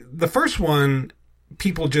basically the first one,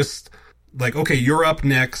 people just like, okay, you're up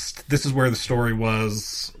next. This is where the story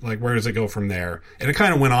was. Like, where does it go from there? And it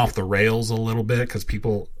kind of went off the rails a little bit because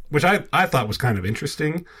people, which I thought was kind of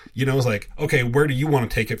interesting. You know, it's like, okay, where do you want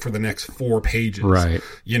to take it for the next 4 pages? Right.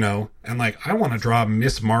 You know, and like, I want to draw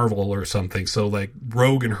Miss Marvel or something. So like,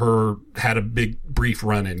 Rogue and her had a big brief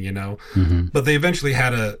run-in, you know, but they eventually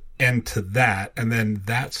had a end to that. And then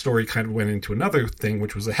that story kind of went into another thing,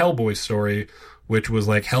 which was a Hellboy story, which was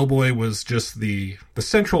like Hellboy was just the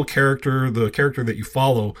central character, the character that you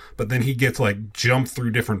follow, but then he gets like jumped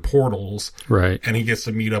through different portals. Right. And he gets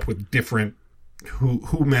to meet up with different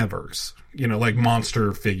whomevers, you know, like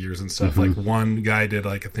monster figures and stuff. Like one guy did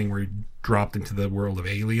like a thing where he dropped into the world of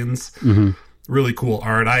aliens. Really cool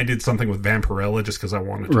art. I did something with Vampirella just because I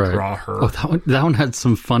wanted to draw her. Oh, that one had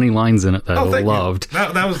some funny lines in it that I loved.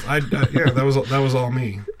 That was all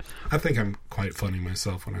me. I think I'm quite funny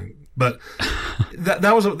myself but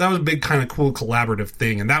that was a big kind of cool collaborative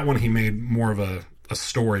thing, and that one he made more of a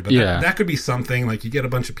story. But that could be something like you get a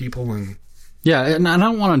bunch of people and and I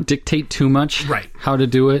don't want to dictate too much how to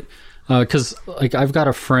do it, because like I've got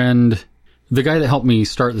a friend, the guy that helped me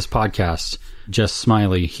start this podcast, Jess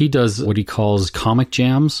Smiley. He does what he calls comic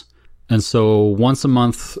jams, and so once a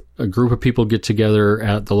month, a group of people get together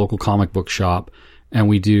at the local comic book shop, and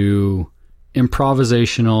we do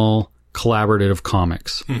improvisational collaborative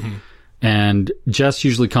comics. And Jess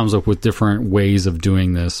usually comes up with different ways of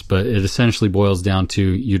doing this, but it essentially boils down to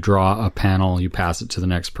you draw a panel, you pass it to the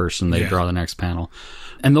next person, they draw the next panel.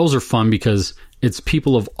 And those are fun because it's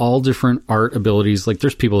people of all different art abilities. Like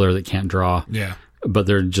there's people there that can't draw, but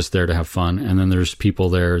they're just there to have fun. And then there's people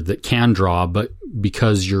there that can draw, but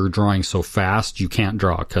because you're drawing so fast, you can't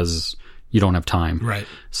draw because you don't have time. Right.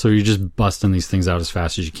 So you're just busting these things out as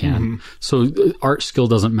fast as you can. So art skill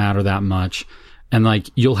doesn't matter that much. And like,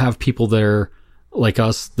 you'll have people there like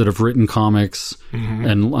us that have written comics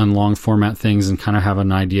and long format things and kind of have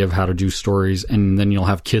an idea of how to do stories. And then you'll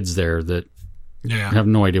have kids there that have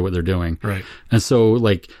no idea what they're doing. Right. And so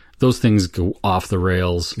like those things go off the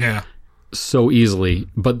rails so easily,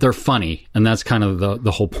 but they're funny. And that's kind of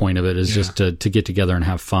the whole point of it is just to get together and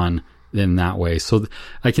have fun in that way. So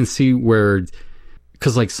I can see where,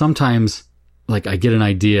 cause like sometimes like I get an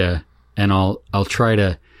idea and I'll try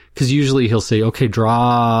to, cause usually he'll say, okay,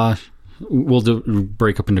 draw, we'll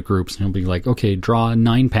break up into groups and he'll be like, okay, draw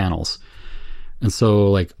 9 panels. And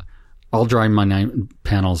so like, I'll draw my 9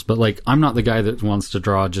 panels, but like, I'm not the guy that wants to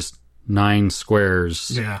draw just 9 squares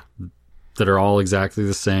that are all exactly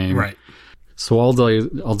the same. Right. So I'll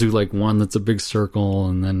do like one that's a big circle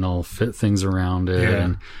and then I'll fit things around it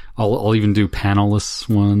and I'll even do panelless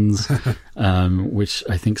ones, which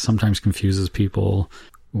I think sometimes confuses people,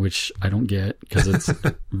 which I don't get because it's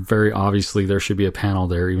very obviously there should be a panel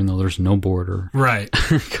there even though there's no border. Right.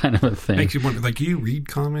 Kind of a thing. Makes you wonder, like, you read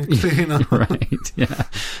comics? You know? Right. Yeah.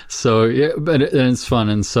 So, but it's fun.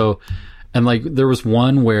 And so, and like there was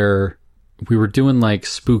one where we were doing like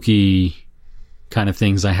spooky kind of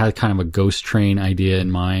things. I had kind of a ghost train idea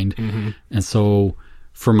in mind. And so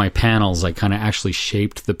for my panels, I kind of actually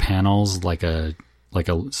shaped the panels like a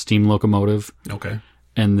steam locomotive. Okay.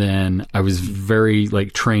 And then I was very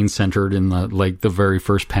like train centered in the very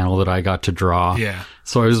first panel that I got to draw. Yeah.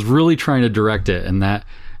 So I was really trying to direct it, and that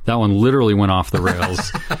one literally went off the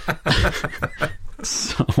rails.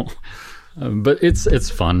 So, but it's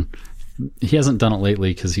fun. He hasn't done it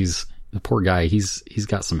lately because he's the poor guy. He's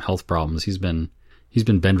got some health problems. He's been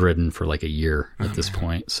bedridden for like a year at this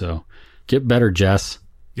point. So get better, Jess.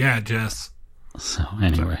 Yeah, Jess. So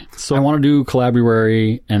anyway, so I want to do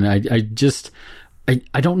Collabuary, and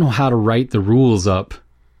I don't know how to write the rules up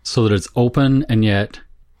so that it's open and yet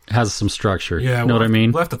has some structure. Yeah, know what I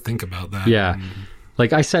mean? We'll have to think about that. Yeah.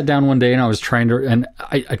 Like I sat down one day and I was trying to, and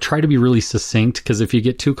I try to be really succinct, because if you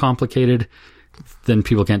get too complicated, then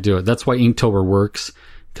people can't do it. That's why Inktober works,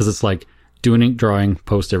 because it's like do an ink drawing,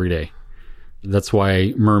 post every day. That's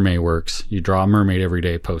why Mermaid works. You draw a mermaid every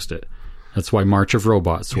day, post it. That's why March of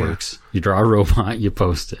Robots works. You draw a robot, you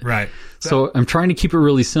post it. Right. So I'm trying to keep it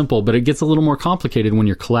really simple, but it gets a little more complicated when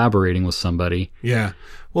you're collaborating with somebody. Yeah.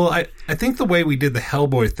 Well, I think the way we did the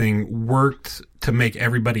Hellboy thing worked to make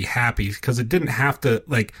everybody happy, because it didn't have to,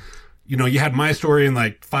 like, you know, you had my story and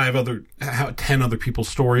like 10 other people's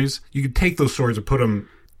stories. You could take those stories and put them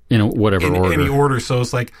in whatever order. Any order. So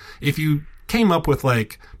it's like, if you came up with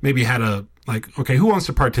like, maybe had a, like, okay, who wants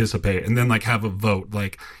to participate? And then like have a vote.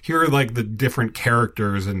 Like, here are like the different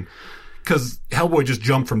characters, and because Hellboy just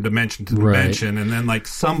jumped from dimension to dimension, and then like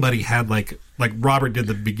somebody had like Robert did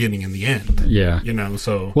the beginning and the end. Yeah. You know,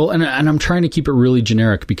 so. Well, and I'm trying to keep it really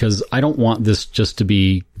generic, because I don't want this just to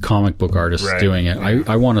be comic book artists doing it. Yeah.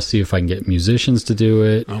 I want to see if I can get musicians to do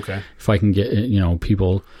it. Okay. If I can get, you know,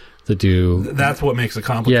 people that do. That's what makes it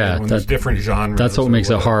complicated, when there's different genres. That's what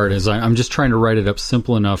makes it hard, is I'm just trying to write it up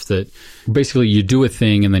simple enough that basically you do a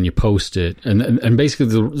thing and then you post it. And basically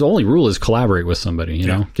the only rule is collaborate with somebody, you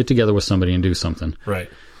know, get together with somebody and do something. Right.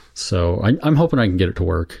 So I'm hoping I can get it to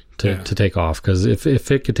work, to take off, because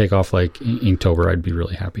if it could take off like Inktober, I'd be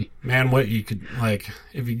really happy. Man, what you could, like,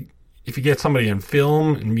 if you get somebody in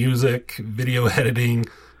film and music, video editing,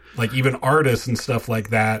 like even artists and stuff like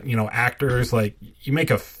that, you know, actors, like you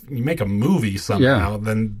make a movie somehow,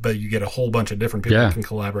 but you get a whole bunch of different people that can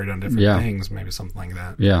collaborate on different things, maybe something like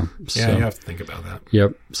that. Yeah. So, you have to think about that.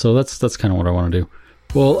 Yep. So that's kind of what I want to do.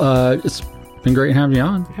 Well, it's been great having you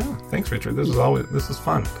on. Yeah. Thanks, Richard. This is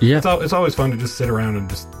fun. Yeah. It's always fun to just sit around and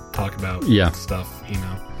just talk about stuff, you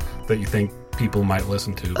know, that you think people might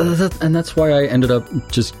listen to. And that's why I ended up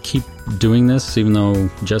just keep doing this, even though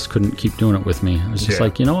Jess couldn't keep doing it with me. I was just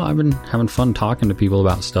like, you know, I've been having fun talking to people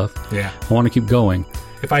about stuff. Yeah. I want to keep going.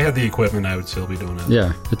 If I had the equipment, I would still be doing it.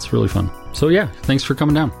 Yeah, it's really fun. So yeah, thanks for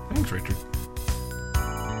coming down. Thanks, Richard.